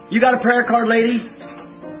 You got a prayer card, lady?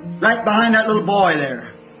 Right behind that little boy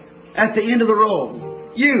there. At the end of the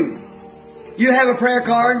row. You have a prayer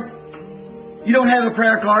card? You don't have a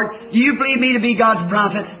prayer card? Do you believe me to be God's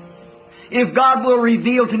prophet? If God will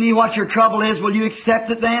reveal to me what your trouble is, will you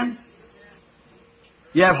accept it then?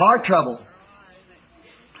 You have heart trouble.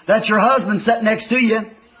 That's your husband sitting next to you,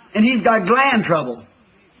 and he's got gland trouble.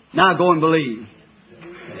 Now go and believe.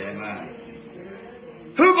 Amen.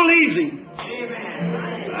 Who believes him?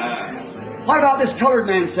 Amen. What about this colored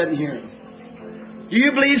man sitting here? Do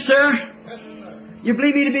you believe, sir? You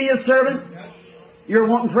believe me to be His servant? You're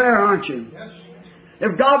wanting prayer, aren't you?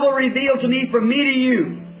 If God will reveal to me from me to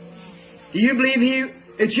you, do you believe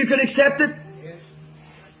that you could accept it?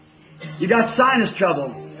 You got sinus trouble,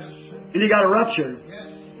 and you got a rupture.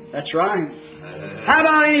 That's right. How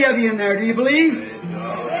about any of you in there? Do you believe?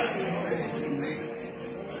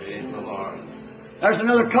 There's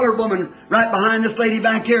another colored woman right behind this lady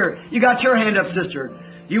back here. You got your hand up, sister.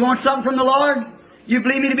 Do you want something from the Lord? You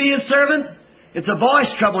believe me to be His servant? It's a voice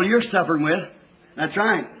trouble you're suffering with. That's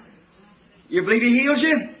right. You believe He heals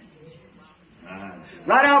you?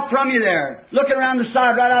 Right out from you there. Looking around the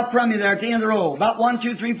side, right out from you there at the end of the row. About 1,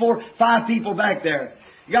 2, 3, 4, 5 people back there.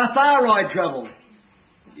 You got thyroid trouble.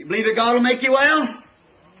 You believe that God will make you well?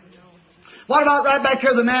 What about right back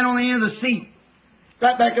here, the man on the end of the seat?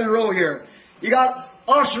 Right back in the row here. You got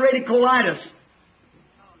ulcerative colitis.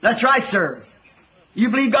 That's right, sir. You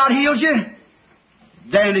believe God heals you?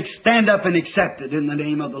 Then stand up and accept it in the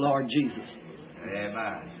name of the Lord Jesus.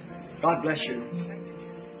 Amen. God bless you.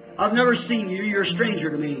 I've never seen you. You're a stranger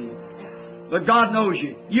to me. But God knows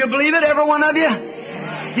you. You believe it, every one of you?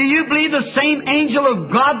 Do you believe the same angel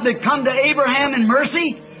of God that come to Abraham in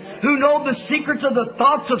mercy, who know the secrets of the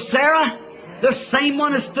thoughts of Sarah, the same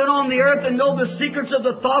one that stood on the earth and know the secrets of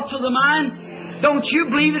the thoughts of the mind? Don't you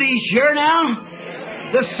believe that He's here now?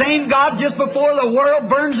 The same God just before the world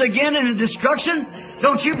burns again in destruction?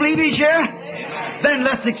 Don't you believe He's here? Then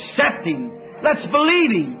let's accept Him. Let's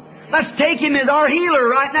believe Him. Let's take Him as our healer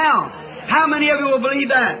right now. How many of you will believe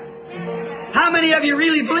that? How many of you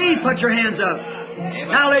really believe? Put your hands up.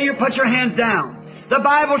 Now put your hands down. The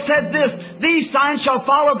Bible said this, these signs shall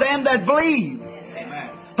follow them that believe.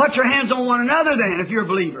 Put your hands on one another then, if you're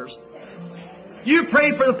believers. You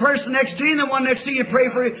pray for the person next to you, and the one next to you pray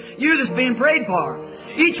for you that's being prayed for.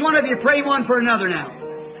 Each one of you pray one for another now.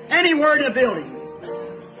 Anywhere in the building.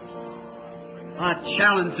 I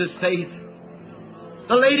challenge this faith.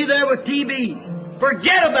 The lady there with TB,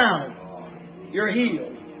 forget about it. You're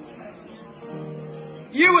healed.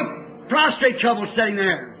 You with prostrate trouble sitting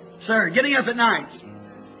there, sir, getting up at night.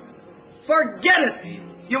 Forget it.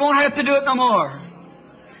 You won't have to do it no more.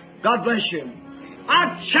 God bless you.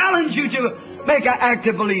 I challenge you to make an act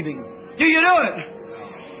of believing. Do you do it?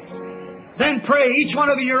 Then pray, each one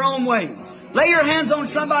of you your own way. Lay your hands on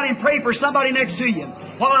somebody and pray for somebody next to you,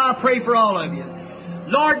 while I pray for all of you.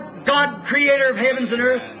 Lord God, Creator of heavens and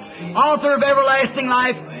earth, Author of everlasting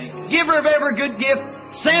life, Giver of every good gift,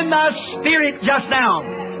 send Thy Spirit just now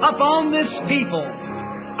upon this people.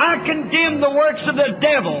 I condemn the works of the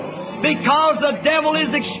devil, because the devil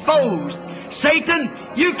is exposed. Satan,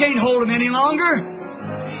 you can't hold them any longer.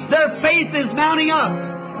 Their faith is mounting up,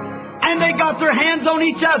 and they got their hands on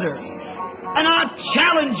each other. And I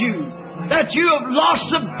challenge you that you have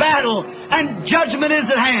lost the battle and judgment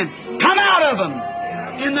is at hand. Come out of them.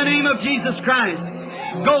 in the name of Jesus Christ.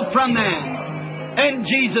 Go from them. In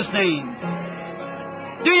Jesus' name.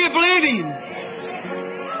 Do you believe Him?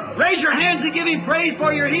 Raise your hands and give Him praise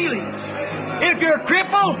for your healing. If you're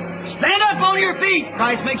crippled, stand up on your feet.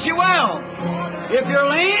 Christ makes you well. If you're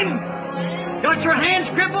lame, got your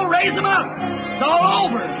hands crippled, raise them up. It's all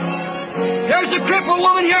over. There's a crippled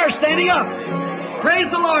woman here standing up. Praise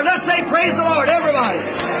the Lord. Let's say praise the Lord, everybody.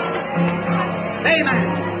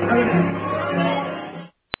 Amen.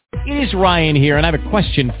 It is Ryan here, and I have a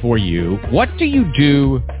question for you. What do you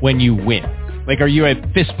do when you win? Like, are you a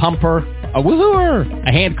fist pumper, a woohooer,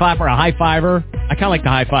 a hand clapper, a high fiver? I kind of like the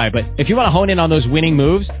high five, but if you want to hone in on those winning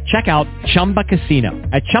moves, check out Chumba Casino.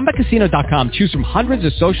 At ChumbaCasino.com, choose from hundreds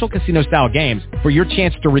of social casino-style games for your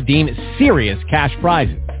chance to redeem serious cash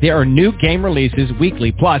prizes. There are new game releases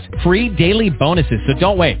weekly, plus free daily bonuses, so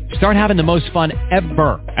don't wait. Start having the most fun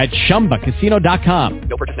ever at ChumbaCasino.com.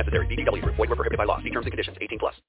 No purchase necessary. VGW Group. Void where prohibited by law. See terms and conditions. 18+.